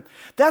observed them.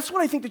 That's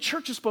what I think the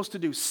church is supposed to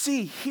do,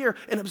 see, hear,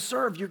 and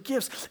observe your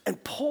gifts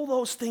and pull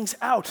those things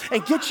out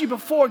and get you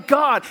before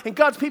God and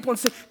God's people and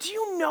say, do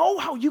you know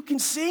how you can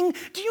sing?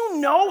 Do you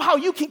know how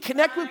you can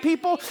connect with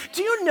people?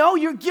 Do you know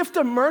your gift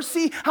of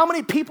mercy, how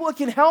many people it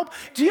can help?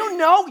 Do you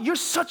know you're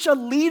such a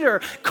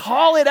leader?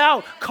 Call it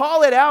out,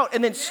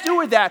 and then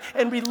steward that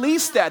and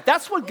release that.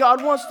 That's what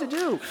God wants to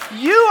do.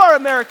 You are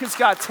America's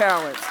Got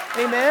Talent.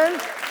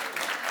 Amen?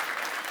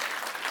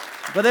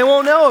 But they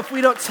won't know if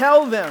we don't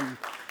tell them.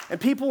 And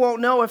people won't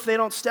know if they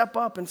don't step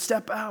up and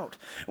step out.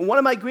 And one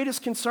of my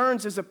greatest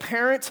concerns as a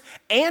parent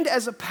and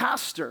as a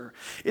pastor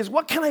is,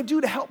 what can I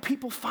do to help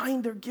people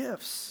find their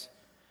gifts?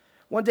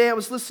 One day I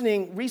was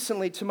listening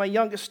recently to my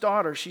youngest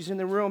daughter. She's in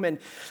the room, and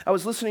I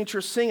was listening to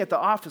her sing at the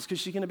office because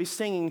she's going to be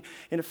singing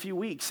in a few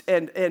weeks.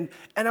 And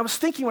I was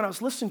thinking when I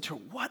was listening to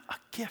her, what a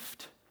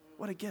gift.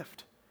 What a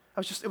gift.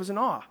 It was in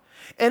awe.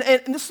 And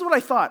this is what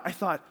I thought. I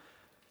thought,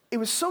 it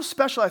was so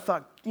special. I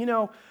thought,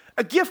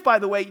 a gift, by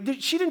the way,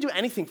 she didn't do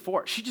anything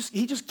for it. He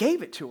just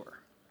gave it to her.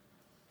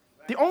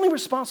 The only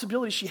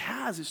responsibility she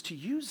has is to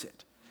use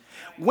it.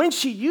 When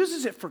she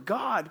uses it for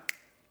God,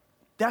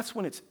 that's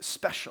when it's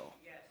special.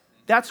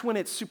 That's when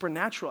it's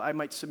supernatural, I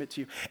might submit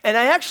to you. And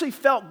I actually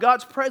felt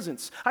God's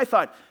presence. I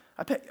thought,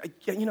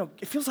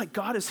 it feels like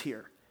God is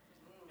here.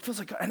 It feels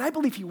like God, and I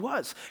believe he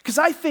was. Because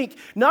I think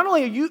not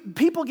only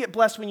people get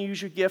blessed when you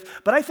use your gift,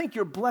 but I think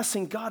you're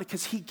blessing God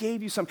because he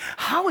gave you something.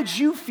 How would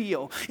you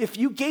feel if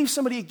you gave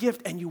somebody a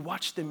gift and you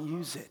watched them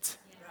use it?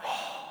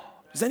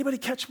 Does anybody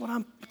catch what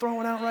I'm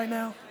throwing out right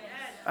now?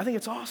 I think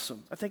it's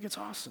awesome.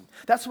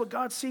 That's what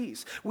God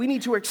sees. We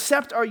need to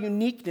accept our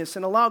uniqueness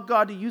and allow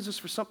God to use us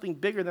for something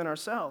bigger than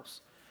ourselves.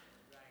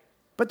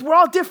 But we're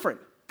all different.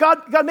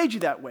 God made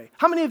you that way.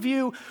 How many of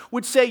you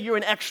would say you're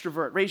an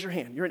extrovert? Raise your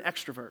hand. You're an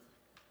extrovert.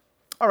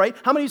 All right.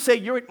 How many of you say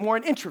you're more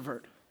an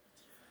introvert?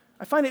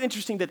 I find it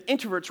interesting that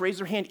introverts raise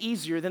their hand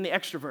easier than the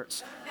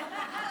extroverts.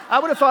 I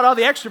would have thought all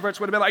the extroverts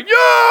would have been like,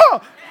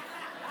 yeah!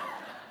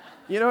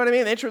 You know what I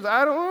mean? The intros,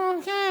 I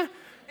don't know.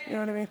 You know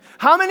what I mean?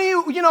 How many,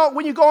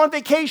 when you go on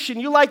vacation,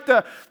 you like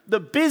the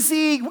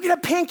busy, we're going to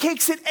have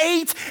pancakes at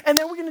 8, and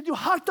then we're going to do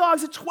hot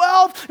dogs at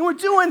 12, and we're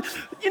doing,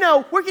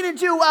 we're going to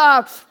do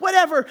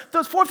whatever,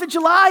 those 4th of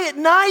July at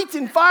night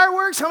and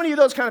fireworks. How many of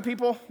those kind of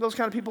people? Those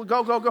kind of people,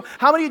 go, go, go.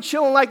 How many of you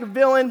chilling like a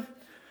villain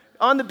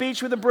on the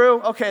beach with a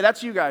brew? Okay,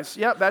 that's you guys.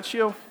 Yep, that's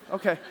you.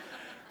 Okay.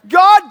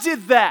 God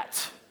did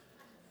that.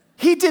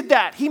 He did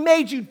that. He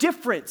made you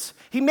different.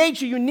 He made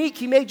you unique.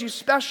 He made you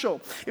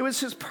special. It was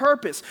his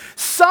purpose.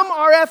 Some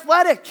are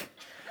athletic.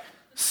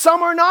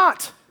 Some are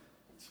not.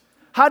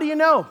 How do you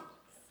know?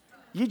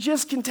 You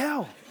just can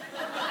tell.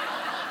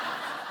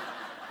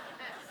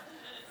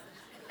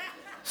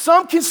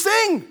 Some can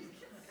sing.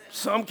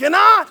 Some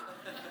cannot.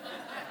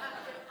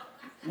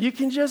 You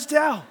can just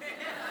tell.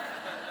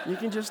 You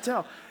can just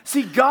tell.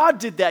 See, God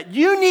did that.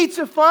 You need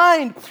to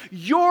find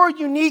your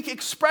unique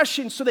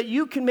expression so that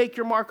you can make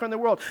your mark on the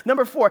world.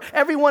 Number 4,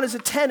 everyone is a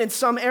 10 in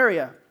some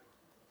area.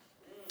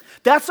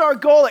 That's our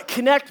goal at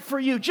Connect for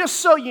You. Just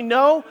so you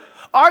know,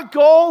 our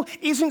goal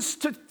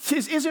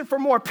isn't for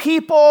more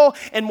people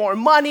and more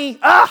money.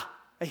 I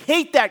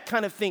hate that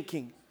kind of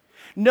thinking.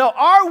 No,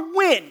 our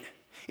win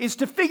is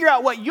to figure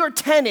out what your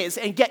 10 is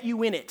and get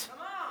you in it.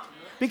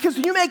 Because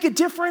when you make a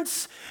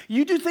difference,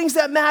 you do things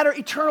that matter,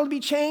 eternal to be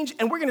changed,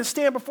 and we're going to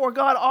stand before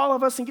God, all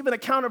of us, and give an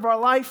account of our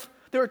life.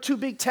 There are 2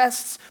 big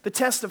tests, the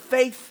test of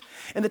faith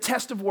and the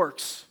test of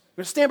works.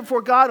 We're going to stand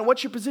before God, and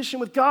what's your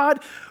position with God?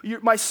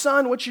 My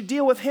son, what's your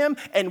deal with him?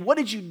 And what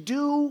did you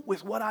do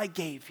with what I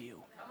gave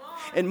you?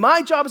 And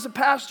my job as a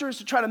pastor is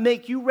to try to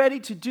make you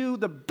ready to do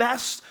the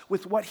best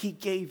with what he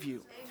gave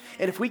you.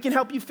 And if we can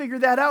help you figure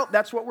that out,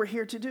 that's what we're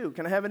here to do.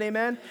 Can I have an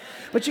amen?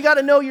 But you got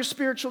to know your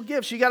spiritual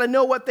gifts. You got to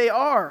know what they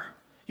are.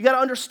 You got to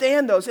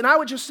understand those. And I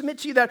would just submit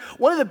to you that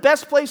one of the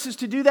best places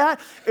to do that,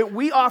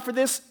 we offer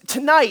this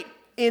tonight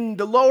in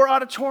the lower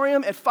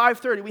auditorium at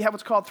 5:30. We have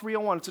what's called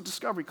 301. It's a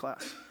discovery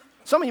class.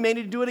 Some of you may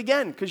need to do it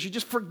again because you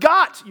just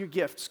forgot your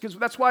gifts. Because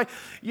that's why,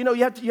 you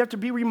have to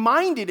be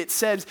reminded, it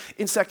says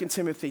in 2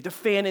 Timothy, to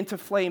fan into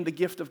flame the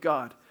gift of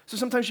God. So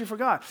sometimes you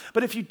forgot.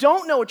 But if you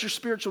don't know what your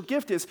spiritual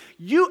gift is,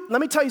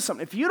 let me tell you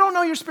something. If you don't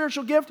know your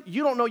spiritual gift,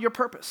 you don't know your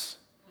purpose.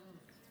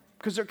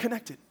 Because they're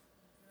connected.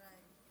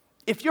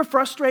 If you're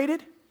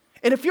frustrated,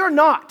 and if you're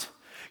not,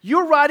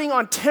 you're riding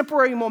on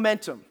temporary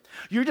momentum.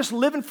 You're just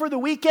living for the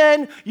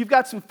weekend. You've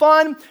got some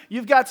fun.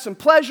 You've got some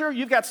pleasure.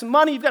 You've got some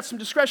money. You've got some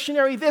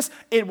discretionary this.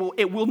 It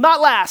will not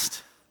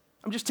last.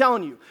 I'm just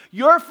telling you.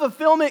 Your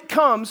fulfillment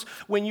comes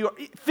when you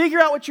figure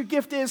out what your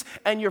gift is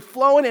and you're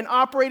flowing and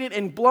operating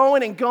and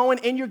blowing and going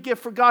in your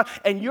gift for God,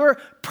 and your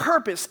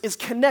purpose is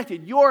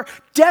connected. Your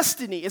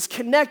destiny is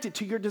connected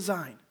to your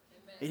design.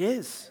 Amen. It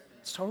is.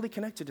 It's totally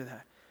connected to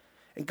that.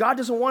 And God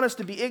doesn't want us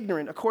to be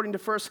ignorant, according to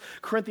 1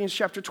 Corinthians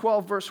chapter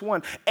 12, verse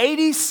 1.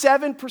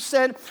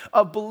 87%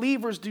 of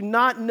believers do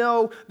not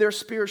know their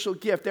spiritual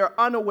gift. They're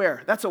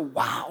unaware. That's a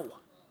wow.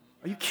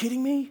 Are you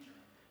kidding me?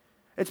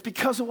 It's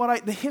because of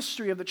the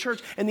history of the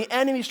church, and the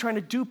enemy's trying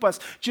to dupe us.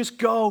 Just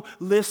go,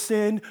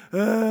 listen,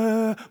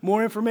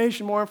 more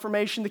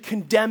information to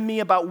condemn me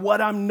about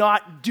what I'm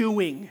not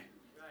doing.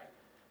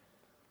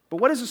 But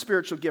what is a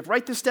spiritual gift?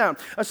 Write this down.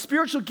 A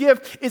spiritual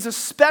gift is a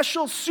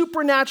special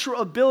supernatural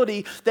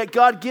ability that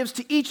God gives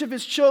to each of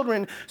his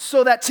children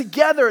so that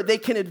together they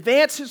can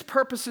advance his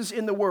purposes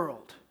in the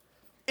world.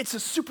 It's a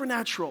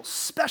supernatural,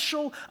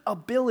 special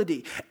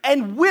ability.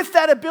 And with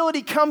that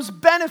ability comes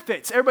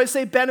benefits. Everybody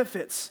say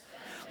benefits.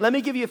 Let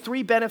me give you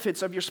 3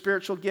 benefits of your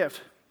spiritual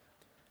gift.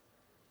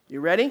 You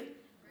ready?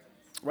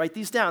 Write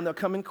these down. They'll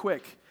come in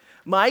quick.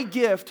 My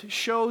gift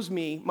shows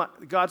me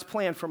God's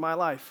plan for my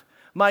life.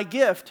 My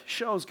gift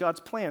shows God's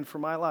plan for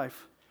my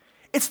life.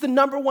 It's the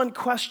number 1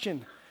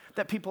 question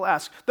that people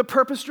ask. The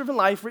Purpose-Driven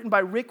Life, written by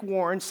Rick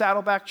Warren,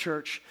 Saddleback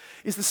Church,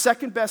 is the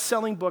 2nd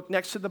best-selling book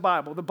next to the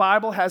Bible. The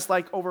Bible has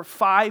over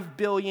 5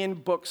 billion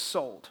books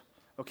sold,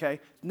 okay?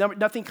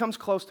 Nothing comes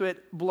close to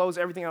it, blows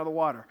everything out of the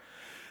water.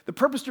 The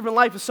Purpose-Driven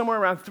Life is somewhere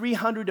around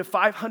 300 to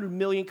 500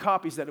 million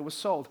copies that it was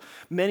sold.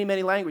 Many,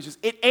 many languages.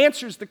 It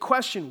answers the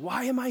question,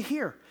 why am I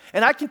here?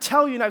 And I can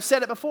tell you, and I've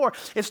said it before,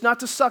 it's not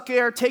to suck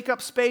air, take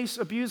up space,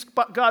 abuse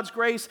God's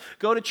grace,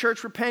 go to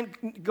church,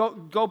 repent,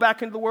 go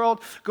back into the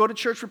world, go to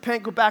church,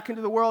 repent, go back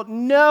into the world.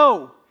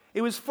 No,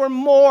 it was for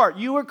more.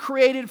 You were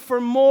created for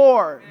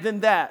more than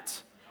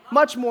that,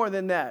 much more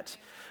than that.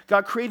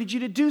 God created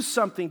you to do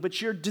something,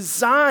 but your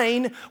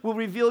design will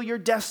reveal your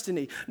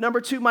destiny. Number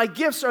 2, my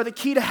gifts are the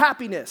key to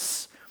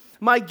happiness.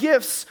 My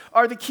gifts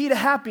are the key to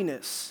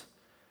happiness.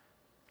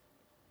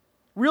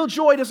 Real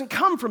joy doesn't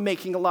come from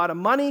making a lot of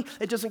money.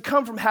 It doesn't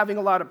come from having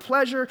a lot of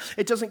pleasure.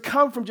 It doesn't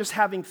come from just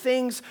having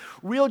things.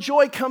 Real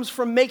joy comes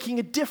from making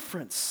a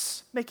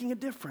difference. Making a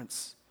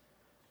difference.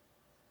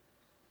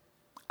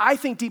 I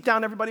think deep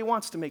down everybody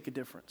wants to make a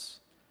difference.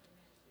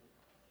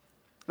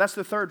 That's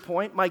the 3rd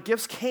point. My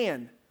gifts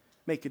can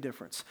make a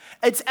difference.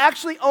 It's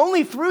actually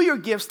only through your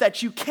gifts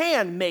that you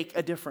can make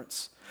a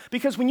difference.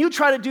 Because when you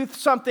try to do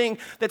something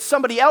that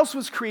somebody else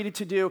was created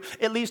to do,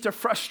 it leads to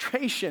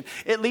frustration.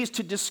 It leads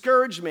to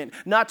discouragement,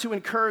 not to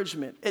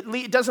encouragement.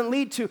 It doesn't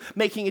lead to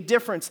making a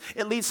difference.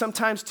 It leads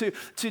sometimes to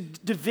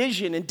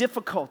division and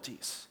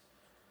difficulties.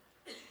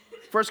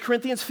 1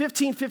 Corinthians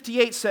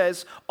 15:58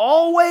 says,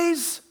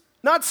 always,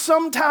 not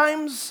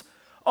sometimes,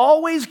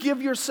 always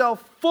give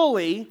yourself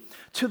fully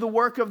to the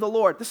work of the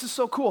Lord. This is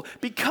so cool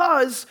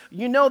because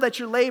you know that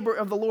your labor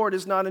of the Lord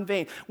is not in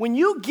vain. When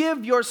you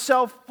give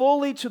yourself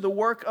fully to the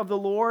work of the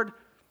Lord,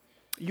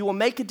 you will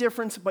make a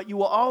difference, but you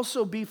will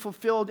also be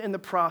fulfilled in the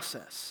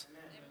process.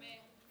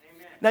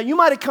 Amen. Now, you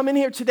might have come in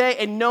here today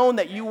and known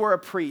that you were a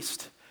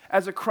priest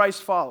as a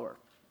Christ follower.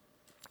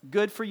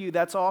 Good for you.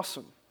 That's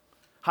awesome.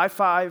 High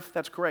five.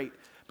 That's great.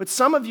 But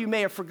some of you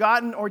may have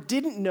forgotten or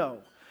didn't know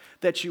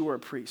that you were a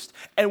priest.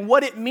 And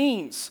what it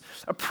means.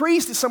 A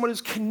priest is someone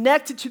who's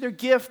connected to their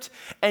gift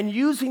and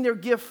using their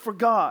gift for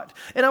God.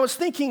 And I was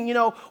thinking,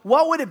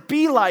 what would it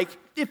be like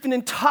if an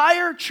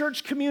entire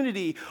church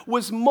community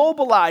was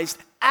mobilized,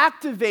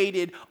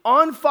 activated,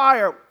 on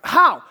fire?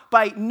 How?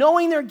 By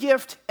knowing their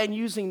gift and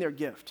using their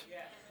gift.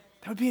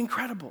 That would be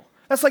incredible.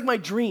 That's like my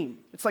dream.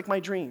 It's like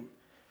my dream.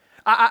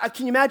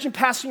 Can you imagine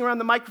passing around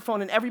the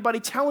microphone and everybody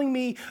telling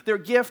me their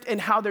gift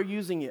and how they're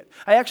using it?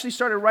 I actually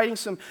started writing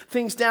some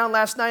things down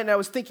last night, and I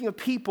was thinking of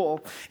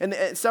people, and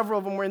several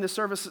of them were in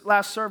the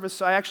last service,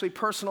 so I actually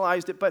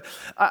personalized it. But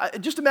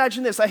just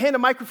imagine this. I hand a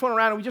microphone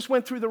around, and we just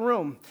went through the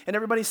room, and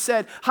everybody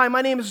said, "Hi,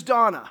 my name is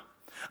Donna.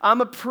 I'm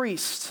a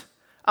priest.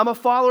 I'm a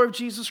follower of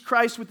Jesus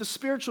Christ with the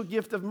spiritual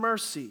gift of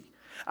mercy.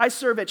 I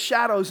serve at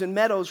Shadows and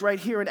Meadows right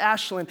here in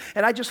Ashland,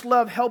 and I just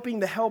love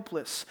helping the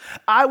helpless.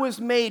 I was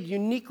made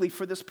uniquely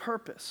for this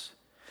purpose.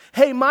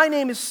 Hey, my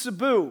name is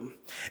Sabu,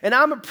 and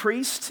I'm a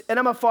priest, and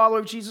I'm a follower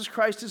of Jesus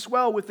Christ as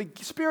well with the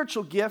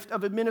spiritual gift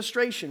of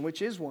administration,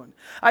 which is one.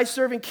 I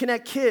serve and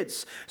connect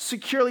kids,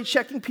 securely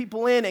checking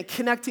people in and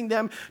connecting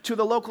them to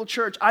the local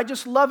church. I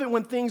just love it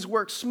when things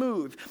work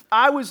smooth.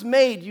 I was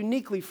made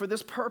uniquely for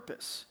this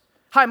purpose.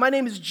 Hi, my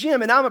name is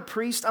Jim, and I'm a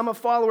priest. I'm a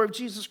follower of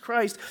Jesus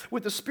Christ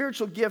with the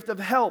spiritual gift of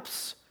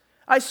helps.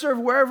 I serve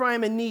wherever I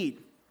am in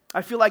need.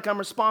 I feel like I'm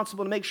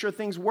responsible to make sure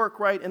things work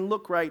right and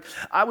look right.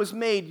 I was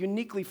made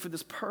uniquely for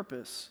this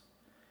purpose.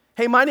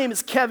 Hey, my name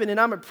is Kevin, and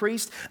I'm a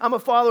priest. I'm a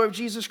follower of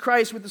Jesus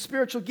Christ with the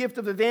spiritual gift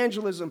of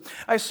evangelism.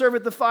 I serve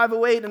at the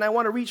 508, and I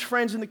want to reach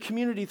friends in the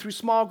community through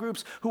small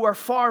groups who are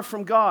far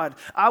from God.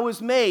 I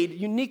was made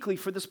uniquely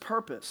for this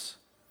purpose.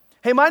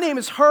 Hey, my name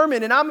is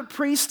Herman, and I'm a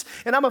priest,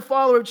 and I'm a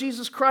follower of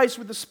Jesus Christ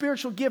with the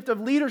spiritual gift of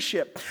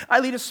leadership.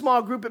 I lead a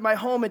small group at my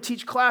home and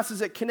teach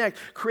classes at Connect,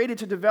 created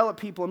to develop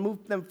people and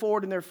move them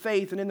forward in their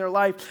faith and in their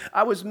life.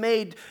 I was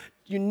made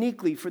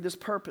uniquely for this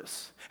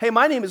purpose. Hey,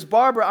 my name is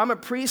Barbara. I'm a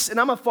priest, and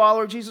I'm a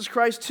follower of Jesus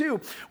Christ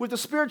too, with the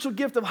spiritual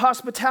gift of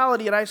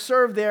hospitality, and I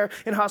serve there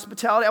in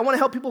hospitality. I want to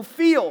help people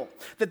feel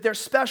that they're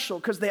special,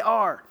 because they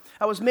are.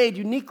 I was made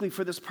uniquely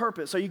for this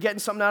purpose. Are you getting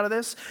something out of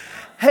this?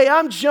 Hey,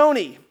 I'm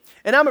Joni.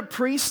 And I'm a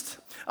priest.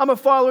 I'm a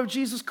follower of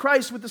Jesus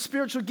Christ with the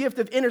spiritual gift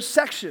of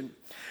intersection.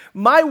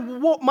 My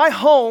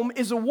home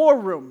is a war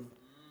room.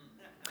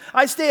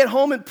 I stay at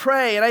home and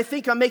pray, and I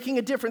think I'm making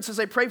a difference as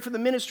I pray for the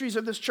ministries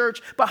of this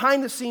church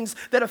behind the scenes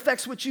that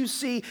affects what you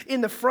see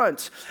in the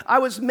front. I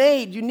was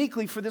made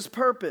uniquely for this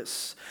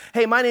purpose.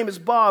 Hey, my name is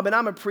Bob, and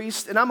I'm a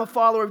priest, and I'm a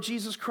follower of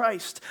Jesus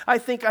Christ. I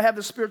think I have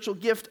the spiritual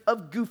gift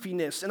of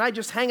goofiness, and I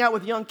just hang out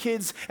with young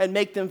kids and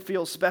make them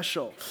feel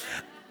special.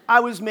 I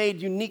was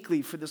made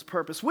uniquely for this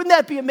purpose. Wouldn't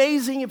that be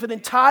amazing if an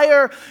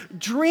entire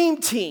dream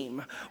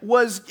team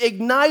was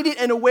ignited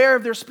and aware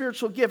of their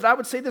spiritual gift? I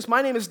would say this: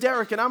 my name is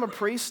Deryck, and I'm a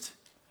priest,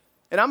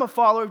 and I'm a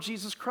follower of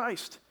Jesus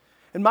Christ.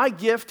 And my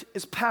gift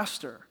is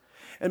pastor.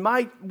 And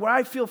where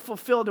I feel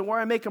fulfilled and where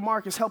I make a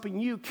mark is helping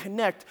you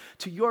connect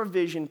to your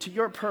vision, to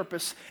your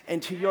purpose,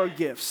 and to your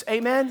gifts.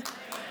 Amen?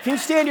 Can you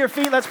stand to your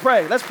feet? Let's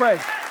pray. Let's pray.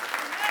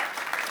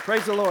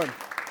 Praise the Lord.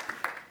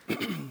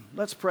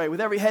 Let's pray.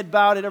 With every head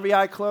bowed and every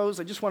eye closed,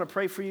 I just want to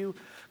pray for you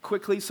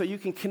quickly so you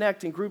can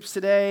connect in groups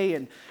today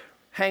and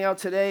hang out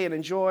today and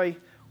enjoy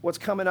what's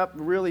coming up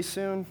really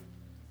soon.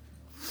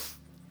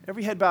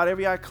 Every head bowed,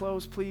 every eye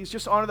closed, please.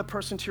 Just honor the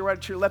person to your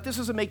right, to your left. This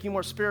doesn't make you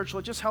more spiritual.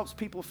 It just helps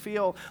people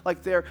feel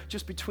like they're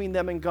just between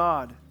them and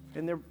God.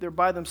 And they're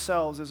by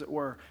themselves, as it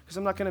were. Because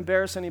I'm not going to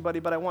embarrass anybody,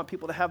 but I want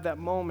people to have that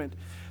moment,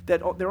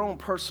 that their own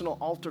personal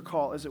altar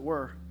call, as it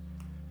were.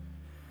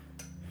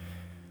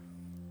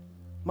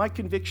 My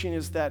conviction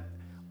is that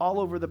all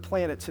over the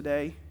planet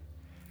today,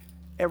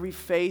 every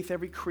faith,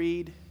 every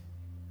creed,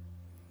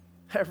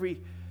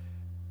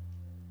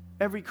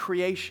 every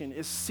creation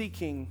is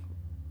seeking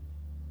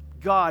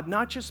God,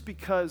 not just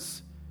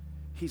because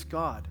He's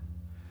God.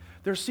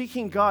 They're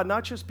seeking God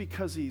not just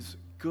because He's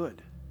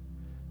good.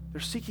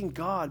 They're seeking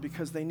God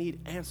because they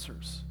need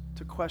answers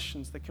to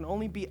questions that can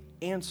only be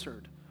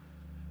answered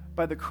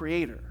by the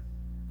Creator.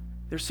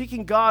 They're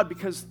seeking God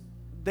because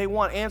they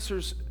want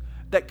answers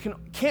that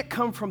can't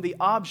come from the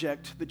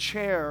object, the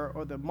chair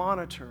or the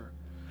monitor,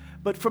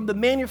 but from the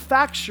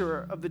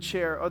manufacturer of the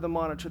chair or the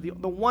monitor.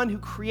 The one who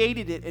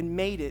created it and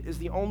made it is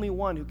the only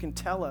one who can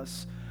tell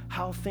us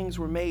how things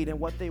were made and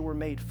what they were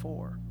made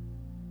for.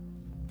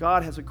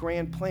 God has a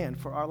grand plan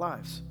for our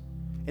lives,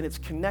 and it's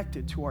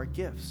connected to our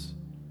gifts.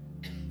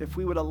 If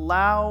we would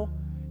allow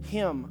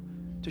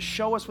Him to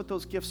show us what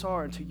those gifts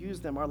are and to use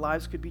them, our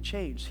lives could be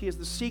changed. He is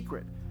the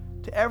secret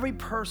to every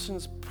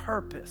person's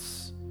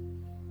purpose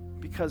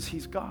because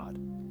He's God.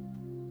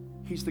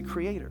 He's the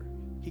Creator.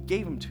 He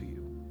gave them to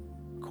you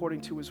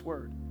according to His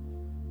Word.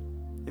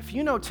 If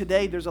you know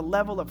today there's a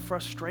level of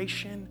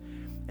frustration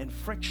and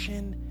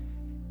friction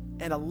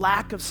and a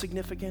lack of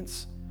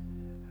significance,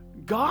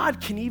 God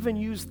can even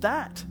use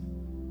that.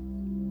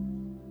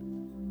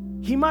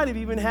 He might have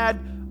even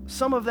had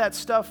some of that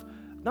stuff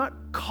not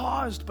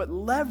caused but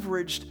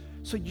leveraged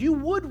so you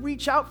would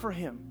reach out for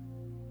Him.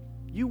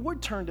 You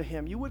would turn to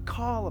Him. You would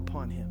call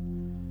upon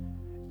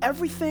Him.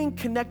 Everything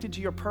connected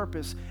to your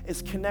purpose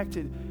is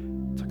connected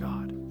to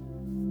God.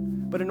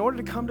 But in order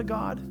to come to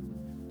God,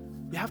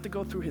 you have to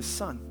go through His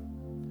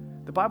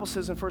Son. The Bible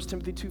says in 1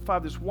 Timothy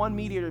 2:5, there's one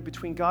mediator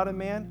between God and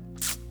man.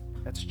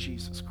 That's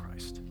Jesus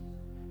Christ.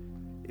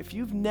 If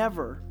you've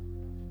never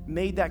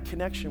made that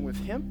connection with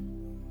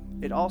Him,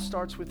 it all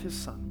starts with His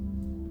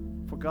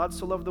Son. For God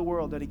so loved the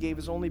world that He gave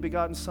His only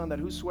begotten Son, that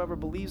whosoever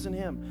believes in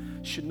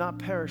Him should not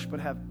perish but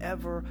have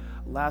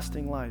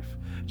everlasting life.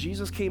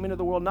 Jesus came into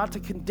the world not to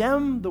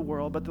condemn the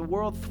world, but the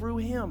world through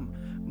Him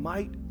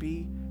might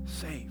be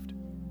saved.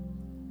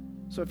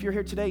 So if you're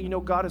here today, you know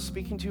God is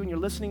speaking to you, and you're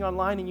listening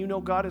online and you know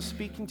God is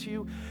speaking to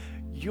you,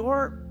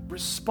 your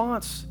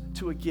response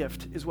to a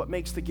gift is what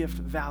makes the gift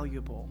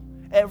valuable.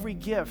 Every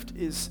gift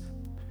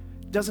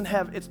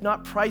it's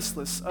not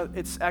priceless.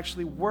 It's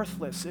actually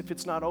worthless if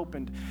it's not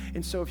opened.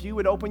 And so if you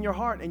would open your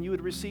heart and you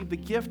would receive the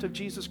gift of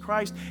Jesus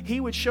Christ,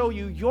 He would show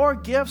you your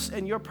gifts,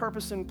 and your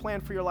purpose and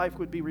plan for your life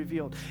would be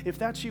revealed. If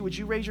that's you, would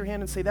you raise your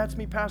hand and say, that's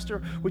me,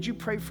 Pastor? Would you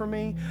pray for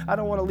me? I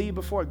don't want to leave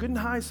before good and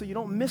high so you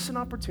don't miss an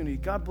opportunity.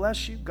 God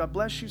bless you. God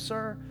bless you,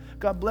 sir.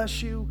 God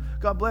bless you.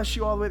 God bless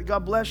you all the way.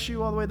 God bless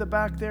you all the way to the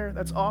back there.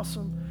 That's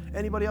awesome.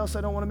 Anybody else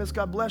I don't want to miss?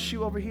 God bless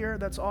you over here.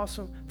 That's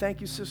awesome.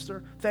 Thank you,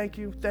 sister. Thank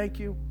you. Thank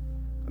you.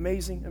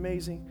 Amazing,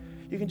 amazing.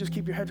 You can just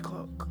keep your heads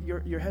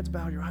your heads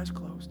bowed, your eyes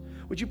closed.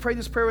 Would you pray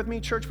this prayer with me,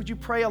 church? Would you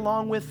pray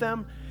along with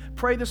them?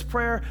 Pray this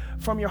prayer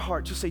from your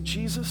heart. Just say,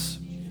 Jesus,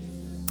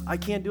 I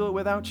can't do it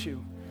without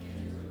you.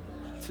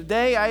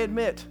 Today I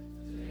admit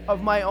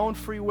of my own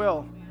free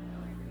will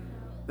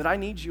that I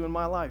need you in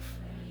my life.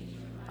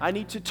 I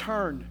need to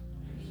turn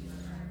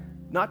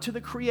not to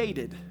the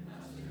created,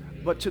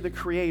 but to the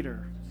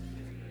Creator.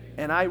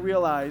 And I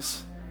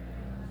realize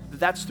that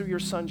that's through your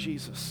Son,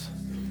 Jesus.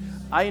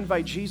 I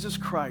invite Jesus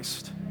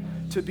Christ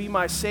to be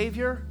my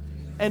Savior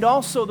and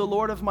also the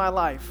Lord of my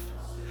life.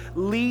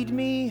 Lead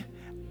me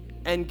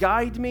and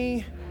guide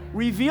me.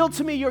 Reveal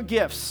to me your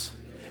gifts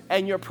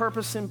and your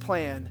purpose and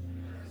plan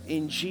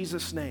in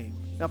Jesus' name.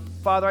 Now,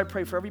 Father, I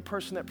pray for every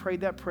person that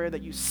prayed that prayer,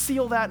 that you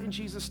seal that in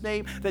Jesus'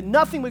 name, that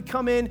nothing would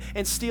come in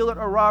and steal it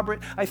or rob it.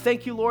 I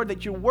thank you, Lord,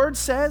 that your word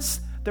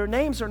says their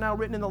names are now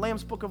written in the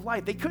Lamb's Book of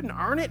Life. They couldn't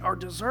earn it or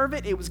deserve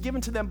it. It was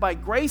given to them by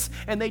grace,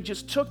 and they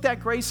just took that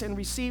grace and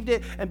received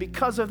it. And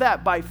because of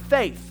that, by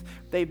faith,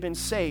 they've been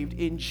saved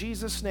in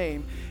Jesus'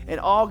 name. And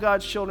all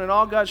God's children,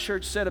 all God's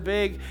church said a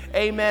big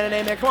amen and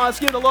amen. Come on, let's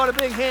give the Lord a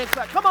big hand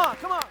clap. Come on,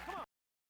 come on.